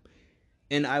towards them.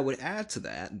 And I would add to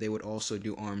that, they would also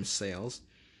do arms sales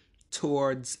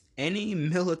towards any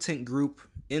militant group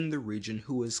in the region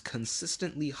who is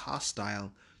consistently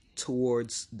hostile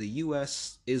towards the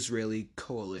US-Israeli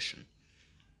coalition.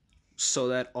 So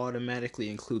that automatically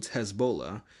includes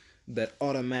Hezbollah, that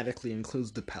automatically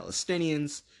includes the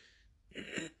Palestinians,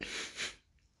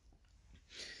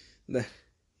 and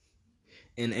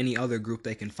any other group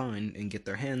they can find and get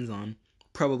their hands on.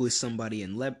 Probably somebody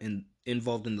involved in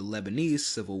the Lebanese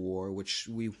civil war, which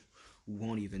we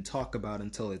won't even talk about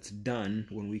until it's done,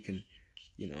 when we can,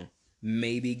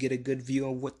 maybe get a good view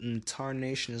of what in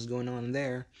tarnation is going on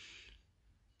there.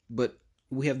 But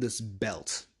we have this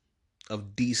belt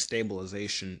of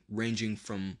destabilization ranging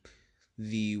from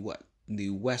the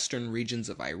western regions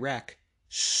of Iraq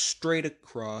straight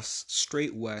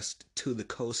west to the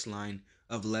coastline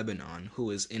of Lebanon,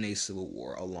 who is in a civil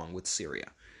war along with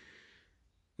Syria.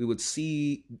 We would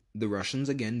see the Russians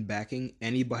again backing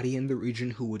anybody in the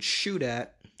region who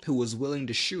was willing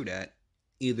to shoot at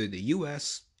either the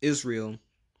US, Israel,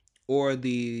 or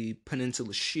the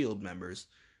Peninsula Shield members,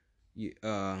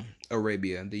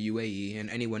 Arabia, the UAE, and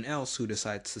anyone else who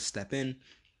decides to step in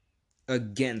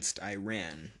against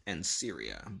Iran and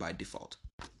Syria by default.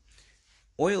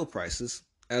 Oil prices,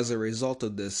 as a result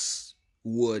of this,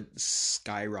 would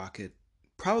skyrocket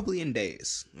probably in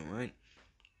days, all right?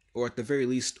 Or at the very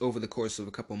least over the course of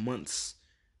a couple months,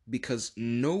 because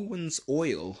no one's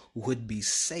oil would be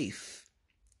safe.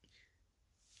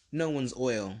 No one's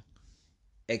oil,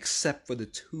 except for the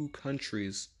two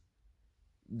countries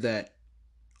that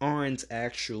aren't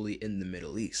actually in the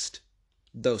Middle East.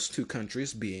 Those two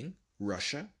countries being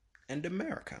Russia and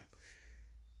America.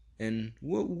 And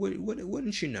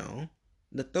wouldn't you know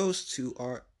that those two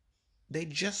are, they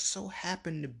just so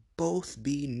happen to both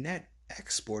be net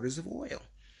exporters of oil.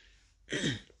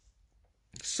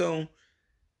 So,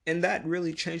 and that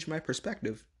really changed my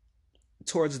perspective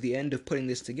towards the end of putting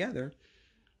this together.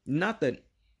 Not that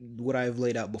what I've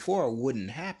laid out before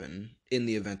wouldn't happen in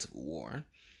the event of a war.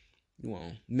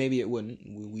 Well, maybe it wouldn't.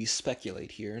 We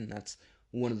speculate here, and that's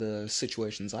one of the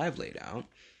situations I've laid out.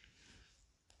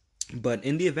 But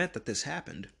in the event that this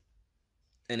happened,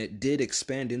 and it did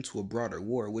expand into a broader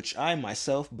war, which I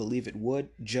myself believe it would,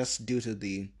 just due to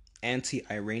the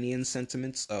anti-Iranian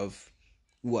sentiments of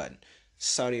what?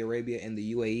 Saudi Arabia and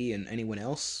the UAE and anyone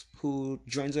else who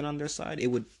joins in on their side, it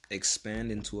would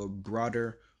expand into a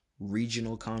broader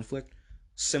regional conflict,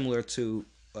 similar to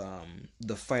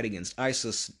the fight against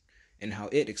ISIS and how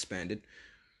it expanded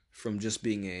from just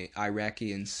being a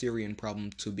Iraqi and Syrian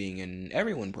problem to being an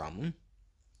everyone problem.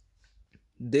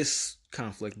 This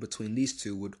conflict between these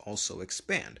two would also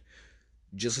expand.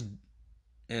 Just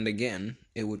and again,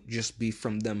 it would just be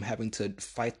from them having to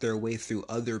fight their way through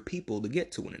other people to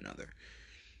get to one another.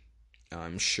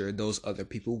 I'm sure those other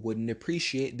people wouldn't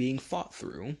appreciate being fought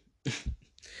through.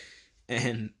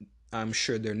 And I'm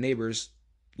sure their neighbors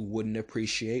wouldn't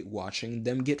appreciate watching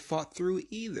them get fought through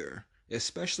either,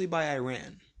 especially by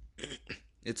Iran.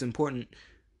 It's important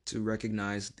to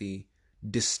recognize the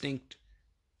distinct,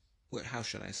 how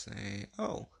should I say,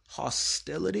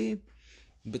 hostility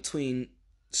between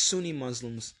Sunni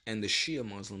Muslims and the Shia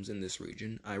Muslims in this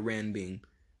region, Iran being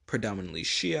predominantly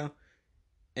Shia,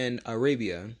 and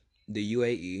Arabia, the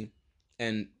UAE,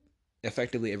 and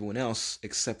effectively everyone else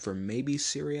except for maybe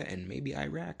Syria and maybe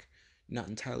Iraq. Not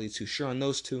entirely too sure on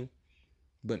those two,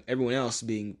 but everyone else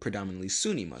being predominantly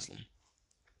Sunni Muslim,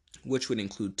 which would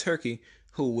include Turkey,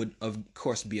 who would of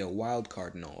course be a wild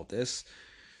card in all of this.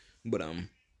 But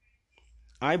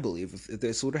I believe if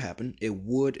this were to happen, it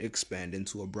would expand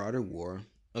into a broader war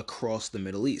across the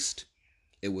Middle East.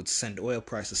 It would send oil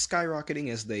prices skyrocketing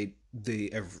as the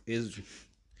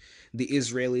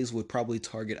Israelis would probably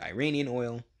target Iranian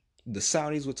oil, the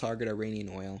Saudis would target Iranian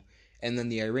oil, and then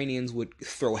the Iranians would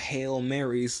throw Hail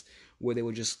Marys where they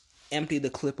would just empty the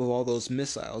clip of all those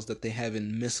missiles that they have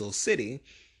in Missile City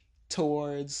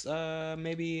towards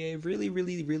maybe a really,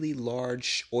 really, really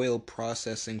large oil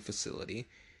processing facility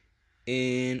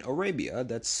in Arabia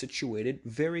that's situated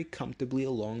very comfortably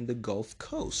along the Gulf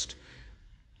Coast.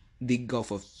 The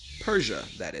Gulf of Persia,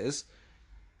 that is.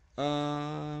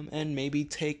 And maybe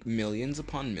take millions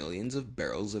upon millions of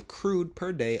barrels of crude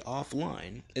per day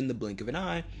offline in the blink of an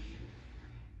eye.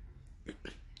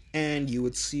 And you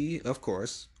would see, of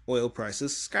course, oil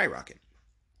prices skyrocket.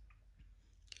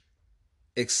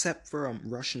 Except for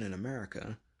Russia and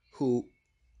America, who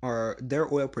are,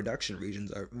 their oil production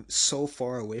regions are so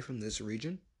far away from this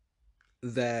region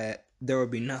that there would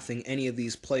be nothing any of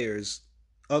these players,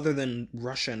 other than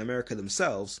Russia and America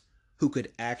themselves, who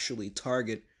could actually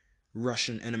target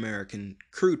Russian and American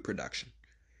crude production.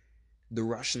 The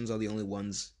Russians are the only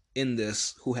ones in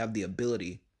this who have the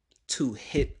ability to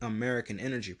hit American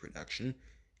energy production,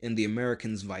 and the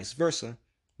Americans vice versa,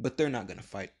 but they're not going to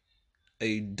fight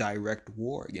a direct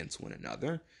war against one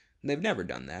another. They've never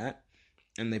done that,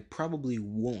 and they probably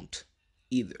won't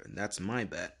either. That's my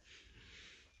bet.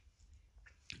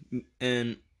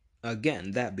 And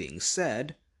again, that being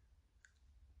said,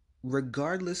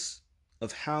 regardless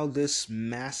of how this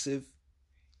massive,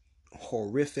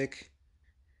 horrific,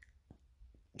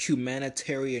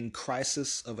 humanitarian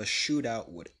crisis of a shootout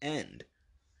would end,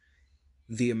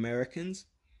 the Americans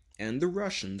and the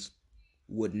Russians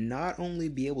would not only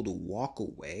be able to walk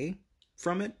away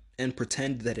from it and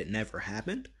pretend that it never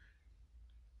happened,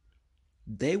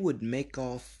 they would make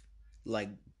off like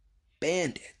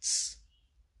bandits.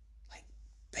 Like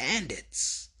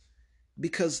bandits.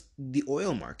 Because the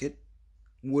oil market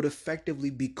would effectively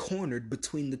be cornered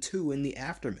between the two in the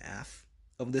aftermath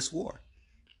of this war.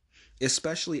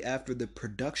 Especially after the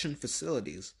production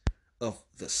facilities of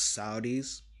the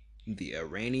Saudis, the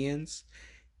Iranians,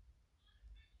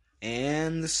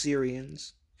 and the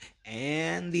Syrians,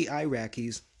 and the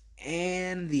Iraqis,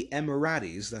 and the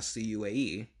Emiratis, that's the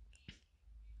UAE,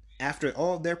 after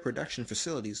all their production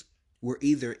facilities were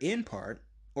either in part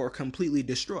or completely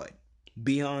destroyed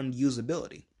beyond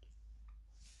usability.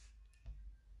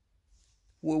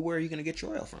 Well, where are you going to get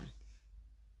your oil from?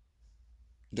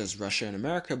 There's Russia and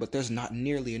America, but there's not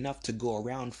nearly enough to go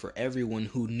around for everyone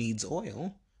who needs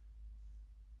oil.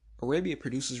 Arabia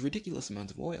produces ridiculous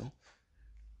amounts of oil.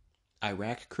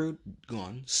 Iraq crude,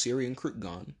 gone. Syrian crude,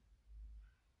 gone.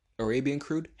 Arabian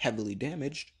crude, heavily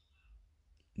damaged.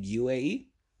 UAE,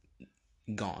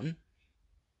 gone.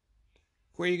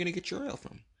 Where are you going to get your oil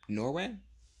from? Norway?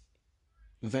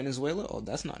 Venezuela? Oh,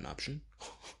 that's not an option.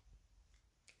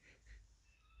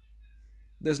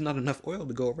 There's not enough oil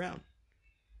to go around.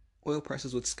 Oil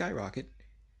prices would skyrocket.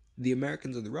 The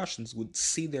Americans or the Russians would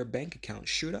see their bank account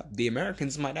shoot up. The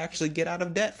Americans might actually get out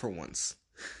of debt for once.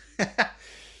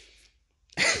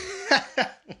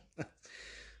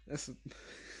 That's,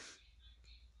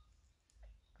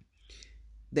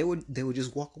 they would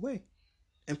just walk away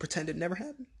and pretend it never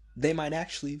happened. They might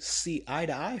actually see eye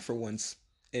to eye for once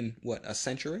in what, a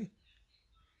century?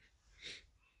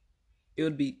 It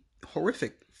would be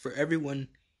horrific for everyone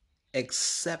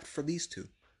except for these two.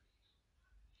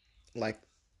 Like,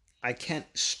 I can't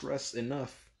stress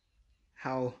enough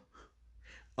how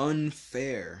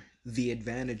unfair the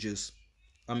advantages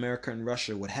America and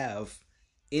Russia would have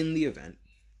in the event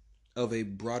of a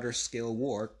broader scale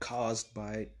war caused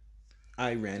by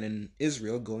Iran and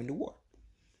Israel going to war.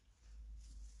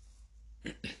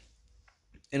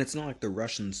 And it's not like the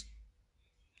Russians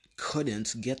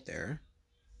couldn't get there.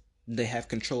 They have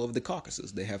control of the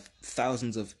Caucasus. They have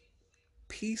thousands of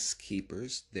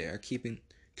peacekeepers there keeping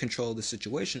control of the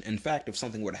situation. In fact, if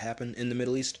something were to happen in the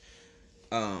Middle East,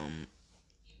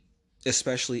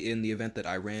 especially in the event that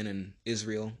Iran and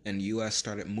Israel and US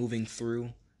started moving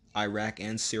through Iraq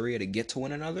and Syria to get to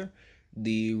one another,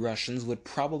 the Russians would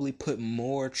probably put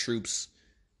more troops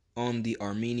on the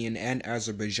Armenian and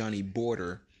Azerbaijani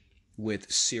border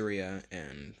with Syria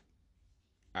and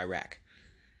Iraq.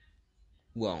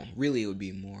 Well, really it would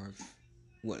be more of,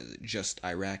 what is it, just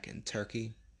Iraq and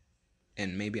Turkey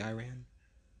and maybe Iran?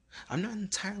 I'm not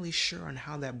entirely sure on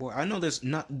how that border. I know there's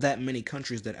not that many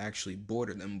countries that actually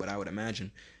border them, but I would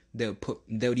imagine they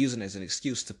would use it as an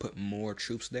excuse to put more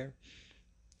troops there,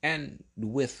 and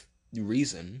with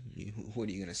reason. What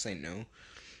are you gonna say? No.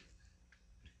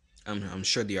 I'm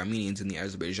sure the Armenians and the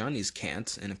Azerbaijanis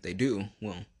can't, and if they do,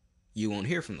 well, you won't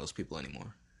hear from those people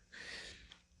anymore.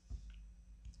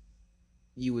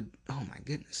 You would. Oh my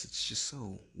goodness! It's just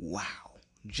so wow,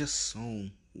 just so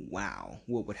wow.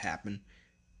 What would happen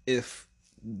if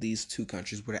these two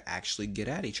countries were to actually get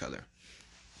at each other?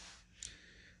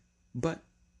 But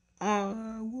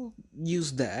we'll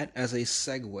use that as a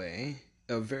segue,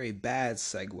 a very bad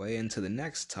segue into the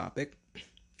next topic,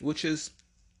 which is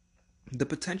the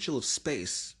potential of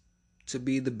space to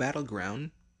be the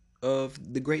battleground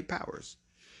of the great powers.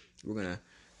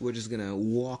 We're just gonna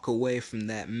walk away from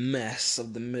that mess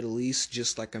of the Middle East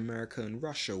just like America and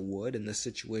Russia would in the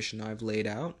situation I've laid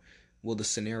out, well, the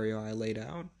scenario I laid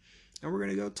out, and we're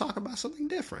gonna go talk about something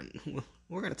different.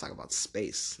 We're gonna talk about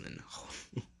space. And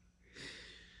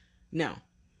now,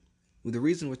 the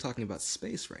reason we're talking about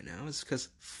space right now is because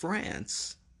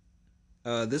France,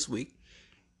 this week,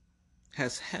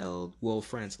 has held, well,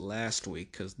 France last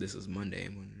week, because this is Monday,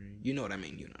 you know what I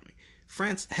mean.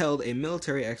 France held a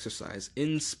military exercise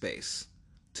in space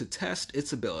to test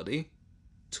its ability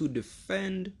to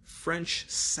defend French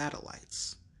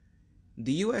satellites.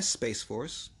 The US Space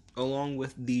Force, along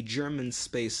with the German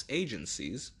space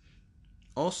agencies,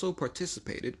 also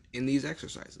participated in these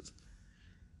exercises.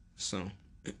 So,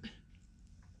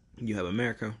 you have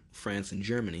America, France, and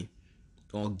Germany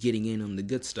all getting in on the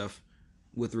good stuff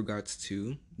with regards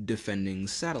to defending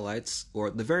satellites, or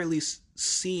at the very least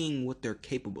seeing what they're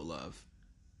capable of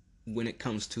when it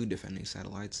comes to defending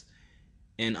satellites.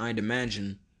 And I'd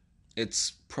imagine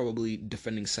it's probably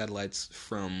defending satellites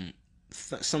from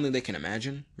something they can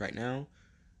imagine right now,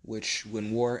 which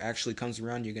when war actually comes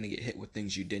around, you're going to get hit with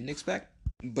things you didn't expect.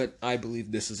 But I believe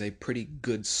this is a pretty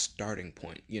good starting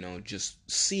point, just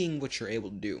seeing what you're able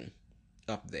to do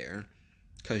up there,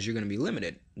 because you're going to be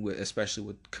limited, especially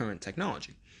with current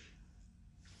technology.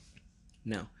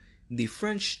 Now, the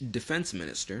French defense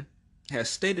minister has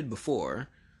stated before,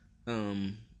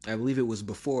 I believe it was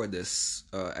before this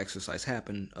exercise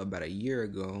happened, about a year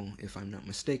ago, if I'm not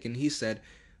mistaken, he said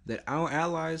that our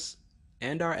allies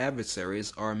and our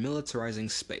adversaries are militarizing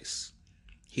space.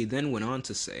 He then went on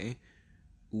to say,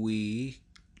 we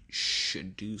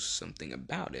should do something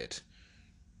about it.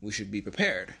 We should be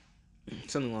prepared.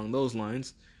 Something along those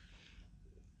lines.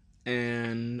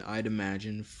 And I'd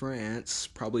imagine France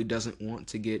probably doesn't want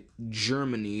to get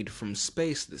Germanied from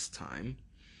space this time.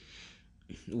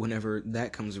 whenever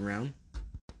that comes around.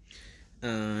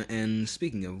 And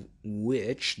speaking of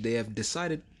which, they have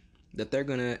decided that they're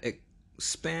going to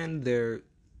expand their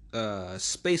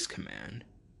space command.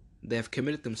 They have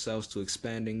committed themselves to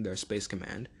expanding their space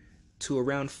command to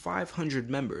around 500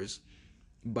 members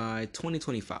by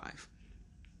 2025.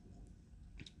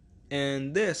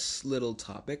 And this little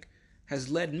topic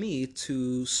has led me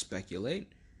to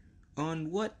speculate on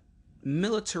what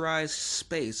militarized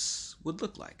space would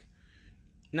look like.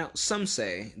 Now, some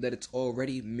say that it's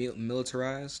already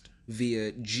militarized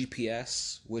via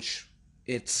GPS, which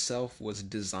itself was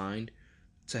designed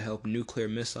to help nuclear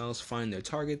missiles find their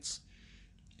targets.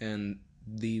 And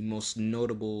the most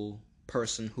notable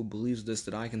person who believes this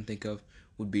that I can think of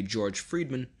would be George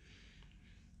Friedman.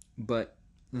 But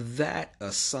that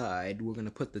aside, we're going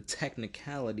to put the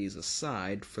technicalities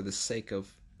aside for the sake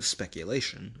of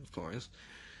speculation, of course.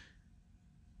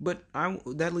 But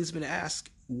that leads me to ask,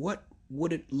 what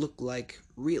would it look like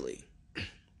really?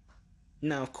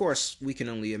 Now, of course, we can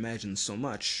only imagine so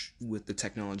much with the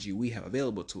technology we have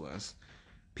available to us.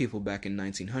 People back in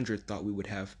 1900 thought we would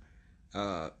have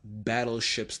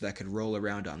battleships that could roll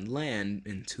around on land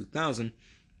in 2000,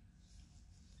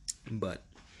 but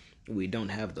we don't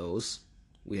have those.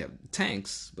 We have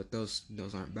tanks, but those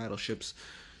aren't battleships.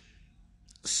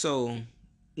 So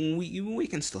we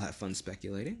can still have fun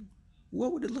speculating.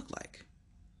 What would it look like?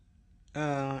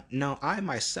 Now,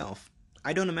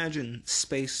 I don't imagine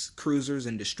space cruisers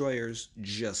and destroyers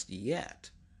just yet.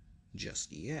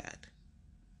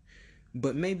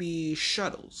 But maybe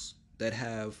shuttles that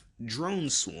have drone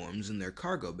swarms in their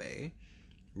cargo bay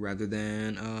rather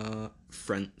than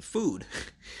food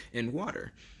and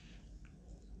water.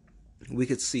 We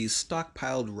could see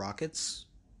stockpiled rockets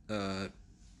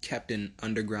kept in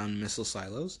underground missile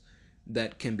silos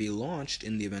that can be launched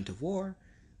in the event of war,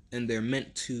 and they're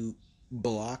meant to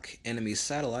block enemy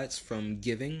satellites from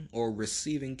giving or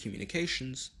receiving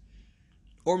communications.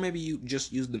 Or maybe you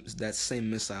just use that same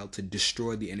missile to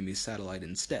destroy the enemy satellite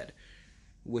instead.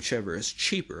 Whichever is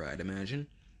cheaper, I'd imagine.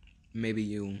 Maybe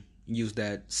you use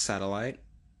that that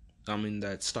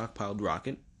stockpiled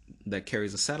rocket that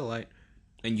carries a satellite,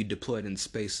 and you deploy it in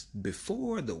space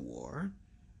before the war,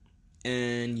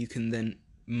 and you can then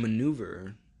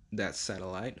maneuver that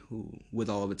satellite with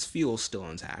all of its fuel still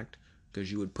intact,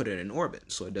 because you would put it in orbit,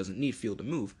 so it doesn't need fuel to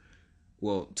move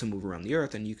around the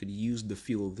Earth, and you could use the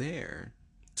fuel there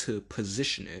to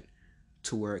position it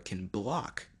to where it can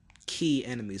block key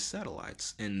enemy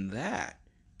satellites, and that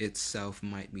itself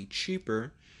might be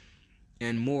cheaper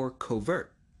and more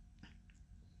covert,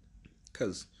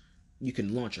 because you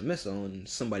can launch a missile and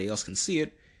somebody else can see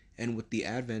it. And with the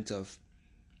advent of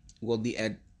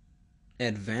the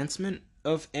advancement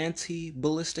of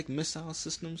anti-ballistic missile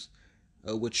systems,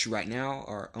 which right now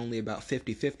are only about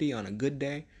 50-50 on a good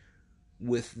day,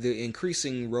 with the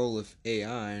increasing role of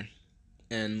AI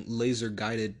and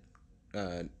laser-guided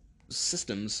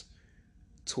systems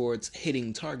towards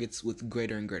hitting targets with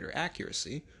greater and greater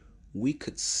accuracy, we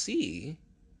could see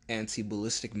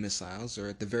anti-ballistic missiles, or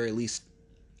at the very least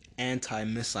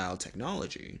anti-missile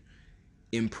technology,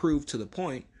 improve to the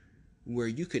point where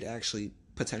you could actually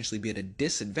potentially be at a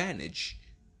disadvantage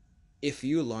if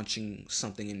you're launching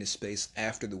something into space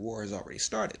after the war has already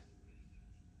started.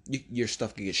 Your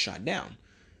stuff could get shot down,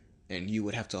 and you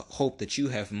would have to hope that you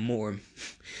have more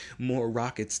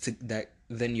rockets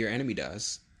than your enemy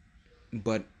does.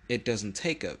 But it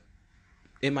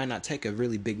might not take a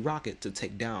really big rocket to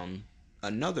take down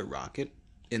another rocket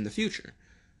in the future,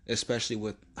 especially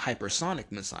with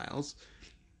hypersonic missiles,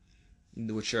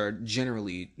 which are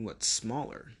generally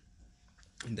smaller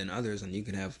than others, and you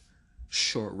can have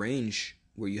short range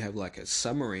where you have like a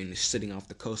submarine sitting off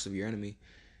the coast of your enemy,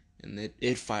 and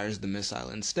it fires the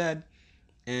missile instead.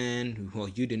 And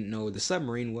you didn't know where the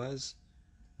submarine was.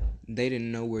 They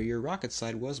didn't know where your rocket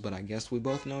side was, but I guess we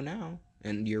both know now,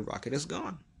 and your rocket is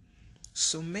gone.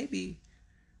 So maybe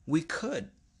we could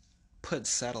put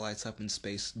satellites up in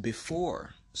space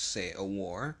before, say, a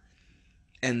war,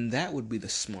 and that would be the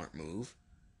smart move,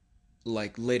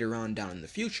 like later on down in the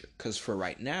future, because for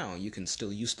right now, you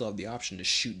still have the option to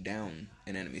shoot down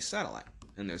an enemy satellite,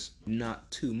 and there's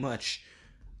not too much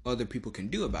other people can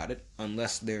do about it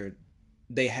unless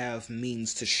they have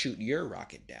means to shoot your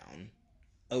rocket down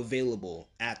available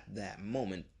at that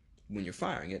moment when you're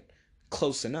firing it,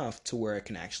 close enough to where it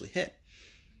can actually hit.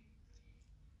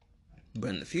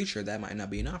 But in the future, that might not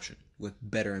be an option with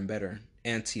better and better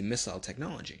anti-missile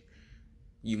technology.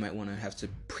 You might want to have to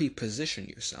pre-position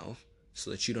yourself so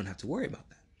that you don't have to worry about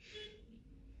that.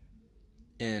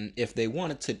 And if they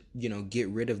wanted to, get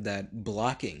rid of that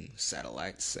blocking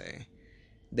satellite, say,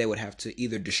 they would have to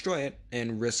either destroy it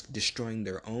and risk destroying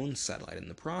their own satellite in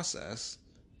the process,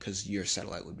 because your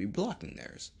satellite would be blocking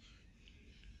theirs.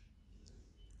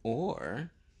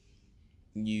 Or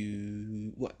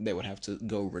they would have to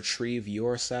go retrieve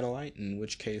your satellite, in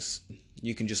which case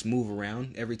you can just move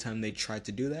around every time they try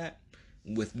to do that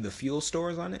with the fuel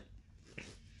stores on it.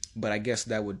 But I guess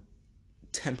that would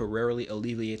temporarily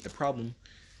alleviate the problem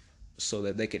so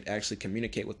that they could actually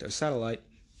communicate with their satellite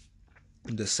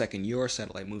the second your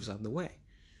satellite moves out of the way.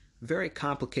 Very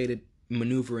complicated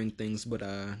maneuvering things, but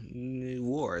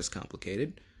war is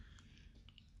complicated.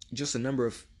 Just a number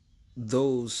of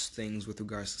those things with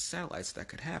regards to satellites that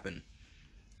could happen.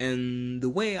 And the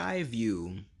way I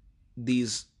view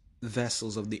these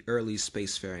vessels of the early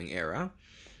spacefaring era,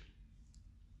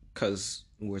 because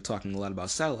we're talking a lot about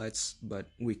satellites,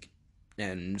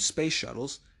 and space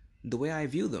shuttles, the way I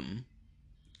view them,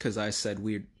 because I said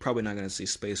we're probably not going to see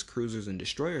space cruisers and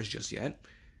destroyers just yet,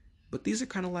 but these are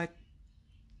kind of like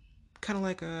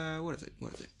what is it?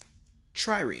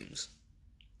 Triremes.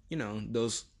 You know,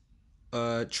 those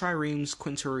triremes,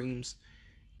 quinteremes,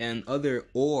 and other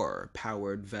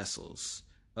oar-powered vessels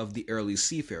of the early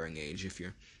seafaring age, if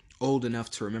you're old enough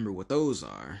to remember what those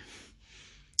are,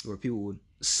 where people would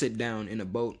sit down in a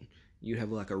boat. You'd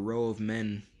have like a row of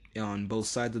men on both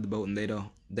sides of the boat, and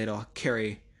they'd all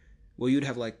carry. Well, you'd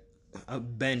have like a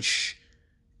bench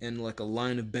and like a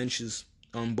line of benches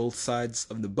on both sides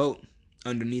of the boat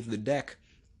underneath the deck.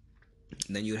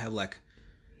 And then you'd have like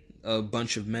a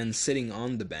bunch of men sitting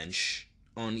on the bench,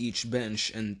 on each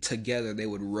bench, and together they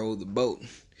would row the boat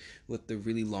with the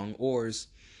really long oars.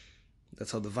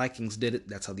 That's how the Vikings did it.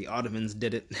 That's how the Ottomans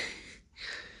did it.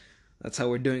 That's how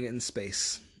we're doing it in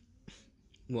space.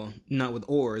 Well, not with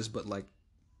oars, but like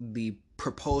the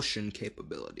propulsion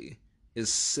capability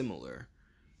is similar,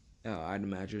 I'd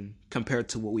imagine, compared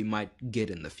to what we might get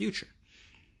in the future.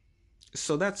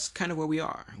 So that's kind of where we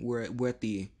are. We're at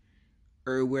the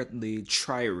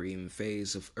trireme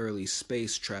phase of early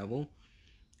space travel,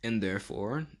 and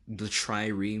therefore the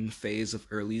trireme phase of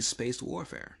early space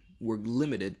warfare. We're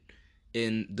limited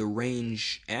in the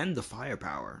range and the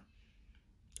firepower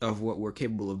of what we're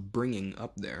capable of bringing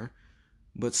up there,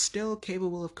 but still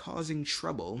capable of causing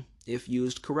trouble if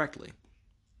used correctly.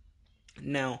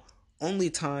 Now, only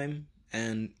time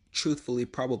and truthfully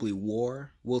probably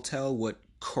war will tell what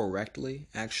correctly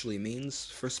actually means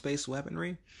for space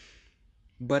weaponry.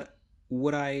 But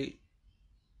what I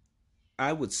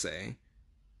would say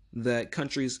that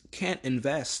countries can't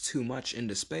invest too much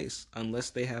into space unless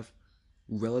they have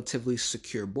relatively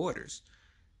secure borders.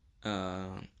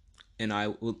 And I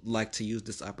would like to use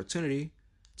this opportunity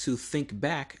to think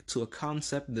back to a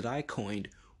concept that I coined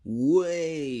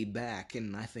way back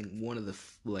in, I think, one of the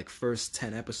first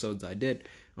 10 episodes I did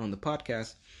on the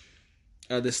podcast.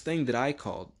 This thing that I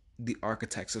called the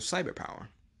architects of cyberpower.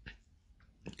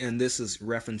 And this is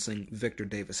referencing Victor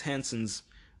Davis Hanson's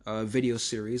video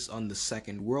series on the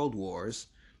Second World Wars,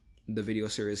 the video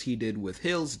series he did with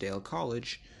Hillsdale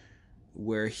College,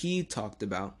 where he talked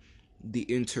about the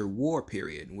interwar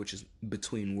period, which is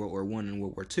between World War I and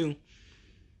World War II,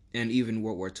 and even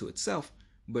World War II itself.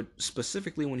 But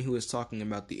specifically when he was talking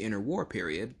about the interwar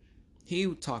period,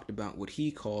 he talked about what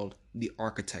he called the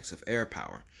architects of air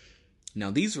power.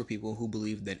 Now, these were people who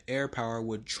believed that air power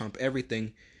would trump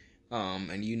everything,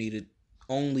 and you needed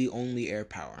only air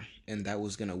power, and that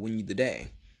was going to win you the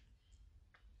day.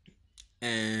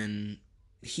 And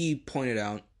he pointed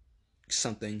out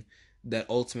something that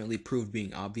ultimately proved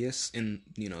being obvious in,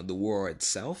 the war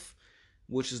itself,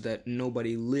 which is that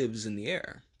nobody lives in the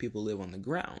air. People live on the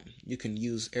ground. You can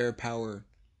use air power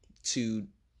to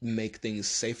make things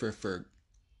safer for,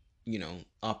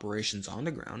 operations on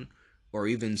the ground, or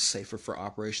even safer for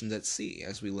operations at sea,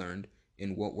 as we learned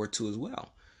in World War II as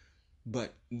well.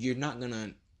 But you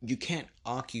can't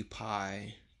occupy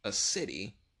a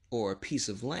city or a piece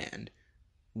of land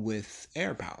with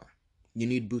air power. You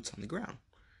need boots on the ground.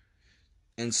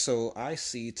 And so I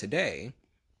see today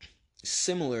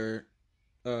similar,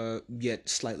 yet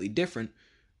slightly different,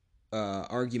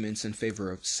 arguments in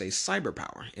favor of, say, cyber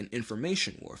power and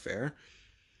information warfare,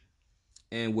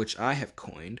 and which I have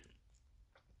coined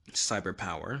cyber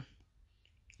power.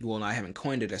 Well, I haven't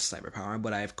coined it as cyber power,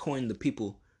 but I have coined the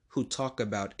people who talk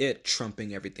about it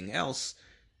trumping everything else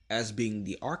as being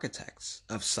the architects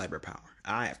of cyber power.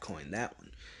 I have coined that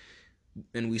one.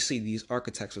 And we see these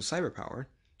architects of cyber power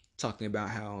talking about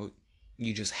how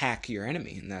you just hack your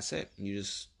enemy and that's it. You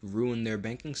just ruin their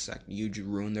banking sector. You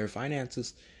ruin their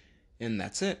finances and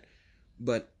that's it.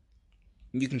 But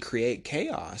you can create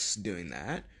chaos doing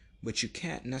that, but you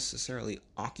can't necessarily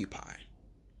occupy.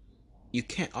 You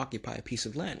can't occupy a piece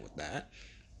of land with that.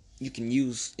 You can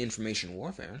use information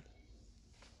warfare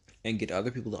and get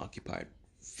other people to occupy it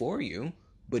for you,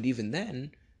 but even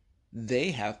then,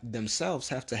 they themselves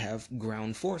have to have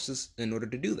ground forces in order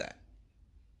to do that.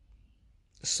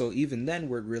 So even then,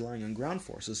 we're relying on ground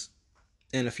forces.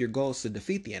 And if your goal is to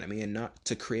defeat the enemy and not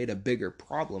to create a bigger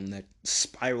problem that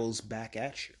spirals back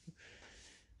at you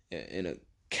in a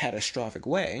catastrophic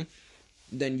way,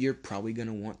 then you're probably going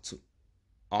to want to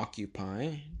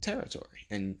occupy territory.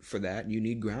 And for that, you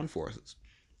need ground forces.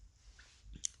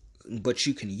 But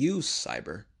you can use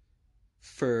cyber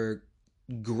for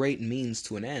great means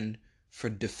to an end for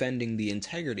defending the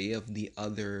integrity of the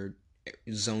other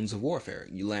zones of warfare.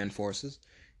 Your land forces,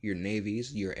 your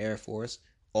navies, your air force,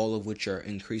 all of which are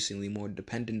increasingly more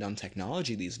dependent on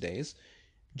technology these days.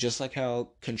 Just like how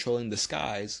controlling the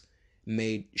skies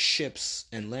made ships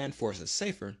and land forces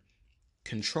safer,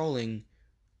 controlling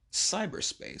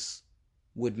cyberspace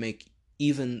would make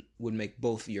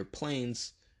both your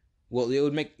planes, well, it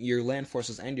would make your land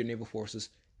forces and your naval forces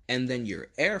and then your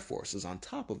air forces on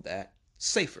top of that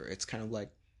safer. It's kind of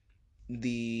like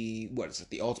the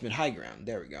ultimate high ground.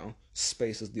 There we go.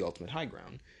 Space is the ultimate high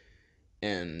ground,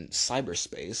 and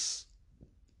cyberspace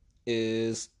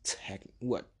is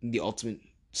the ultimate.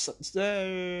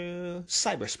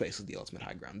 Cyberspace is the ultimate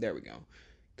high ground. There we go.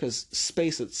 Because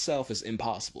space itself is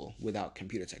impossible without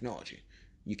computer technology.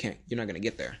 You're not going to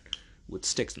get there with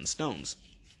sticks and stones.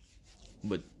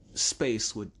 But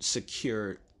space would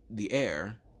secure the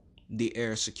air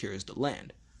secures the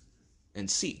land and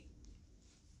sea.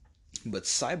 But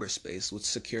cyberspace would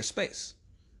secure space.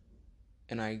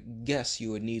 And I guess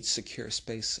you would need secure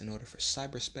space in order for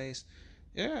cyberspace.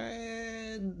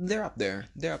 Yeah, they're up there.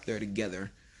 They're up there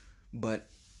together. But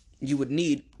you would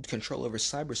need control over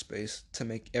cyberspace to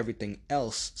make everything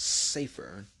else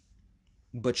safer.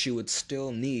 But you would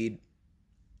still need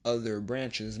other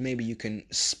branches. Maybe you can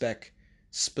spec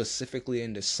specifically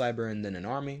into cyber and then an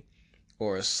army,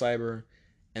 or a cyber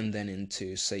and then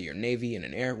into, say, your navy and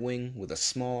an air wing with a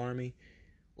small army,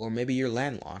 or maybe you're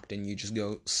landlocked and you just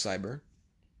go cyber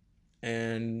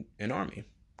and an army,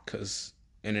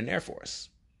 and an air force.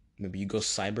 Maybe you go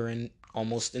cyber and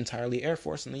almost entirely air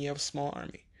force, and then you have a small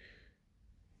army.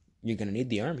 You're going to need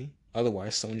the army,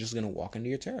 otherwise someone's just going to walk into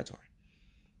your territory.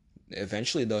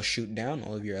 Eventually they'll shoot down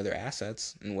all of your other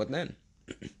assets, and what then?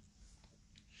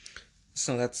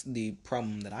 So that's the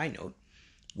problem that I note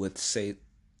with, say,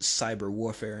 cyber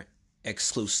warfare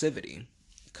exclusivity,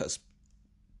 because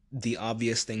the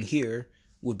obvious thing here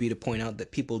would be to point out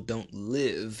that people don't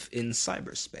live in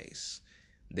cyberspace.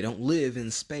 They don't live in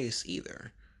space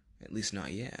either, at least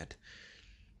not yet.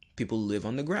 People live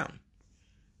on the ground.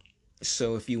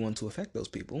 So if you want to affect those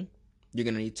people, you're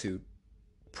going to need to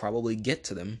probably get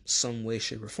to them some way,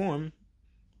 shape, or form,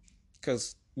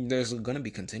 because there's going to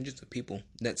be contingents of people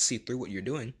that see through what you're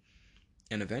doing,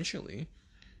 and eventually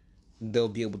they'll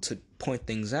be able to point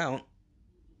things out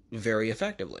very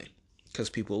effectively,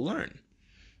 because people learn.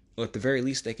 Or at the very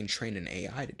least, they can train an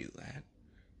AI to do that.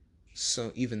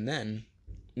 So even then,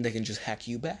 they can just hack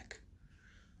you back.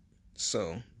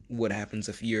 So what happens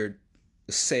if your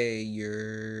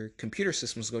computer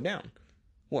systems go down?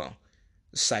 Well,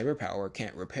 cyber power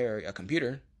can't repair a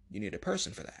computer. You need a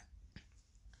person for that.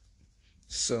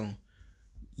 So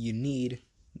you need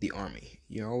the army.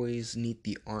 You always need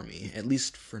the army, at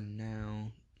least for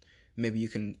now. Maybe you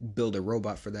can build a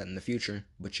robot for that in the future,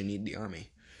 but you need the army.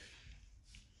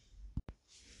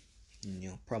 And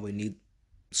you'll probably need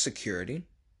security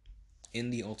in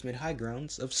the ultimate high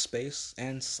grounds of space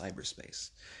and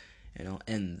cyberspace. And I'll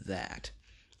end that.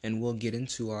 And we'll get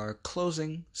into our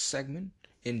closing segment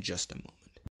in just a moment.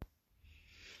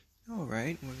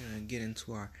 Alright, we're going to get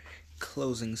into our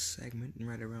closing segment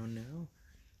right around now.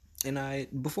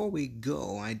 And before we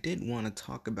go, I did want to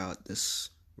talk about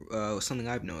this, something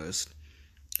I've noticed.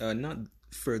 Not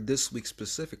for this week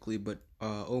specifically, but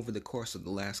over the course of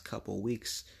the last couple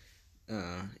weeks,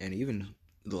 and even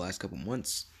the last couple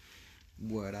months,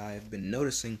 what I've been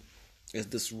noticing is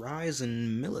this rise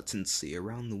in militancy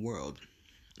around the world.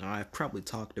 I've probably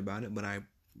talked about it, but I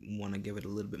want to give it a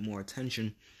little bit more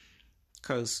attention,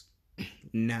 because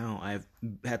now I've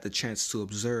had the chance to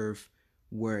observe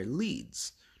where it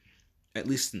leads, at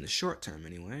least in the short term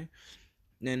anyway.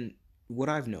 And what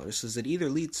I've noticed is it either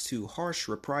leads to harsh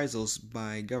reprisals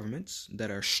by governments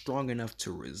that are strong enough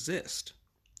to resist,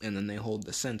 and then they hold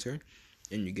the center,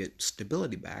 and you get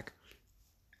stability back,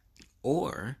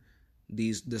 or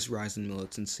this rise in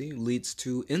militancy leads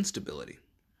to instability.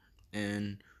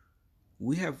 And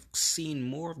we have seen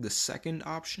more of the second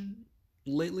option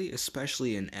lately,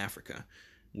 especially in Africa,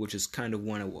 which is kind of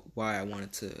why I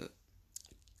wanted to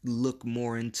look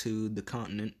more into the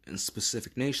continent and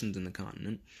specific nations in the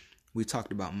continent, we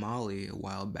talked about Mali a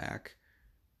while back,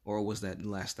 or was that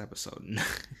last episode?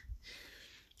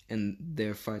 And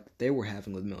their fight that they were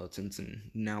having with militants,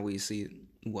 and now we see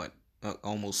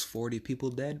almost 40 people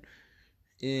dead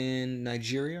in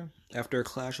Nigeria after a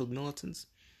clash with militants.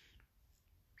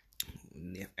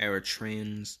 You have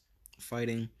Eritreans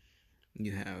fighting.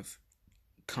 You have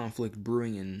conflict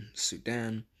brewing in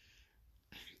Sudan.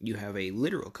 You have a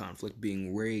literal conflict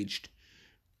being waged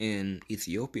in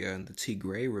Ethiopia, the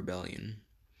Tigray rebellion.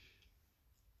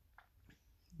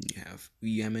 You have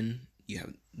Yemen. You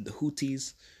have the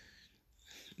Houthis.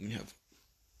 You have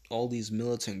all these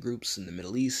militant groups in the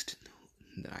Middle East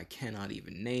that I cannot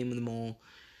even name them all.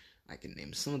 I can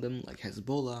name some of them, like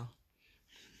Hezbollah.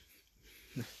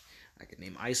 I can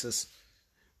name ISIS.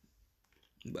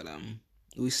 But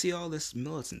we see all this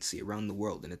militancy around the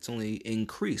world, and it's only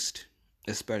increased,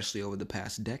 especially over the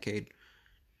past decade.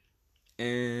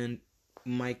 And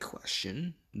my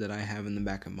question that I have in the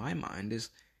back of my mind is,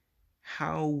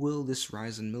 how will this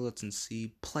rise in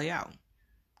militancy play out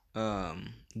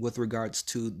with regards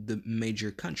to the major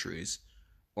countries,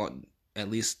 or at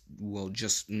least,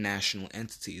 just national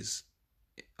entities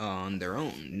on their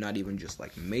own, not even just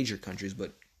like major countries,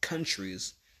 but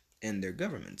countries and their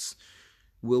governments?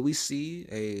 Will we see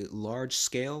a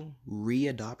large-scale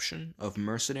readoption of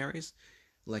mercenaries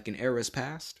like in eras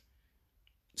past,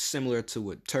 similar to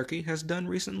what Turkey has done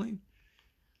recently?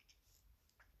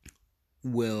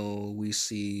 Will we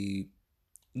see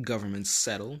governments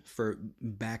settle for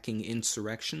backing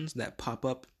insurrections that pop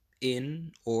up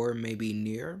in or maybe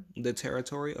near the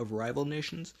territory of rival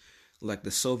nations, like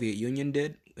the Soviet Union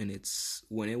did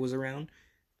when it was around,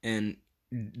 and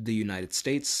the United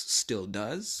States still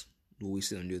does? Will we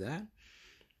see them do that?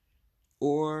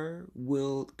 Or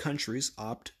will countries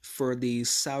opt for the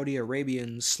Saudi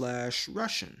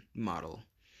Arabian/Russian model,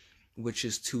 which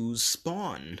is to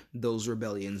spawn those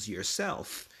rebellions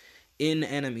yourself in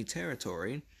enemy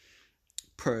territory,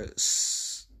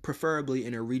 preferably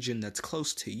in a region that's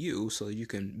close to you, so you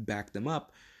can back them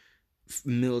up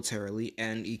militarily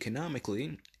and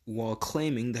economically while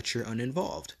claiming that you're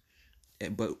uninvolved,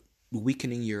 but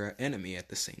weakening your enemy at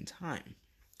the same time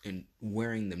and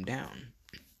wearing them down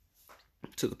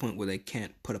to the point where they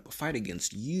can't put up a fight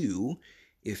against you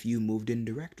if you moved in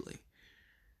directly.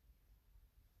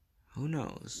 Who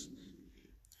knows?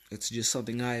 It's just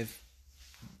something I've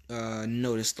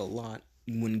noticed a lot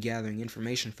when gathering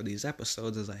information for these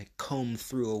episodes as I comb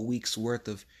through a week's worth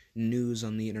of news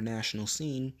on the international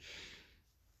scene.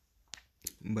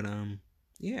 But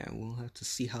yeah, we'll have to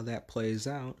see how that plays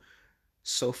out.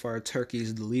 So far,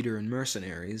 Turkey's the leader in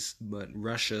mercenaries, but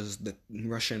Russia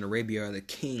and Arabia are the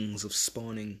kings of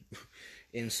spawning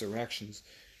insurrections.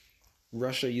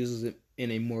 Russia uses it in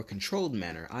a more controlled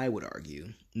manner, I would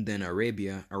argue, than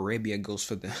Arabia. Arabia goes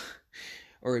for the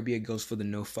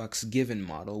no fucks given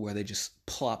model, where they just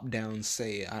plop down,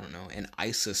 say, I don't know, an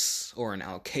ISIS or an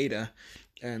Al Qaeda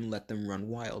and let them run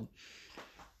wild.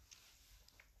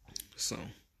 So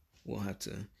we'll have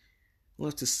to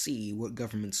see what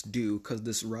governments do, because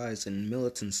this rise in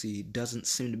militancy doesn't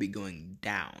seem to be going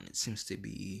down. It seems to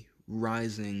be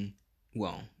rising.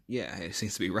 Well, yeah, it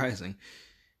seems to be rising,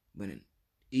 but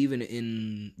even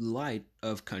in light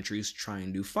of countries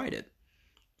trying to fight it.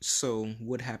 So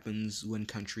what happens when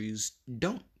countries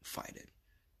don't fight it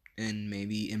and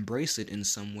maybe embrace it in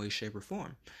some way, shape, or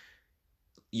form?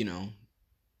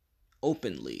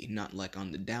 Openly, not like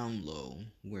on the down low,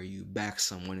 where you back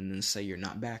someone and then say you're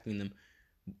not backing them.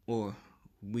 Or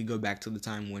we go back to the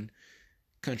time when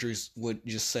countries would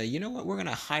just say, you know what, we're going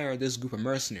to hire this group of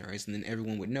mercenaries, and then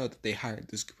everyone would know that they hired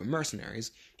this group of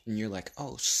mercenaries, and you're like,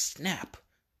 oh snap,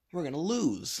 we're going to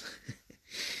lose.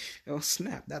 Oh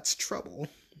snap, that's trouble.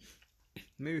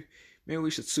 Maybe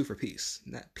we should sue for peace.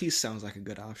 That peace sounds like a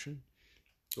good option.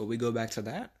 Will we go back to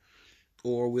that?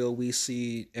 Or will we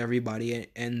see everybody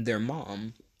and their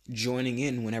mom joining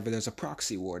in whenever there's a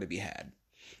proxy war to be had?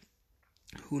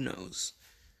 Who knows?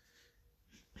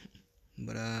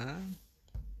 But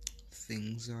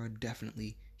things are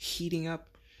definitely heating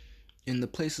up in the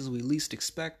places we least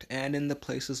expect and in the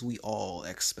places we all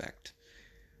expect.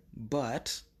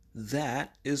 But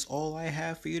that is all I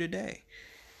have for you today.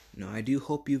 Now, I do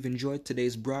hope you've enjoyed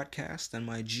today's broadcast and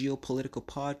my geopolitical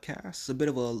podcast. It's a bit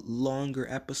of a longer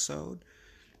episode,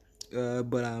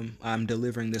 but I'm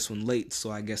delivering this one late,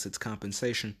 so I guess it's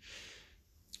compensation.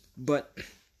 But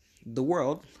the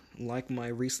world, like my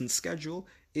recent schedule,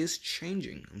 is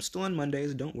changing. I'm still on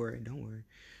Mondays. Don't worry.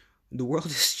 The world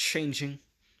is changing,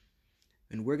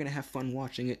 and we're going to have fun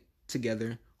watching it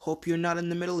together, Hope you're not in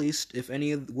the Middle East if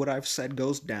any of what I've said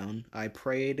goes down. I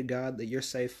pray to God that you're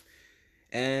safe.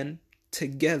 And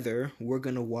together, we're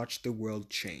going to watch the world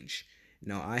change.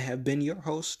 Now, I have been your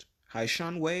host,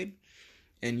 Haishan Wade,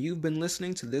 and you've been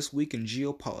listening to This Week in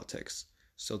Geopolitics.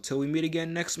 So till we meet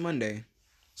again next Monday,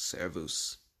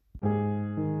 Servus.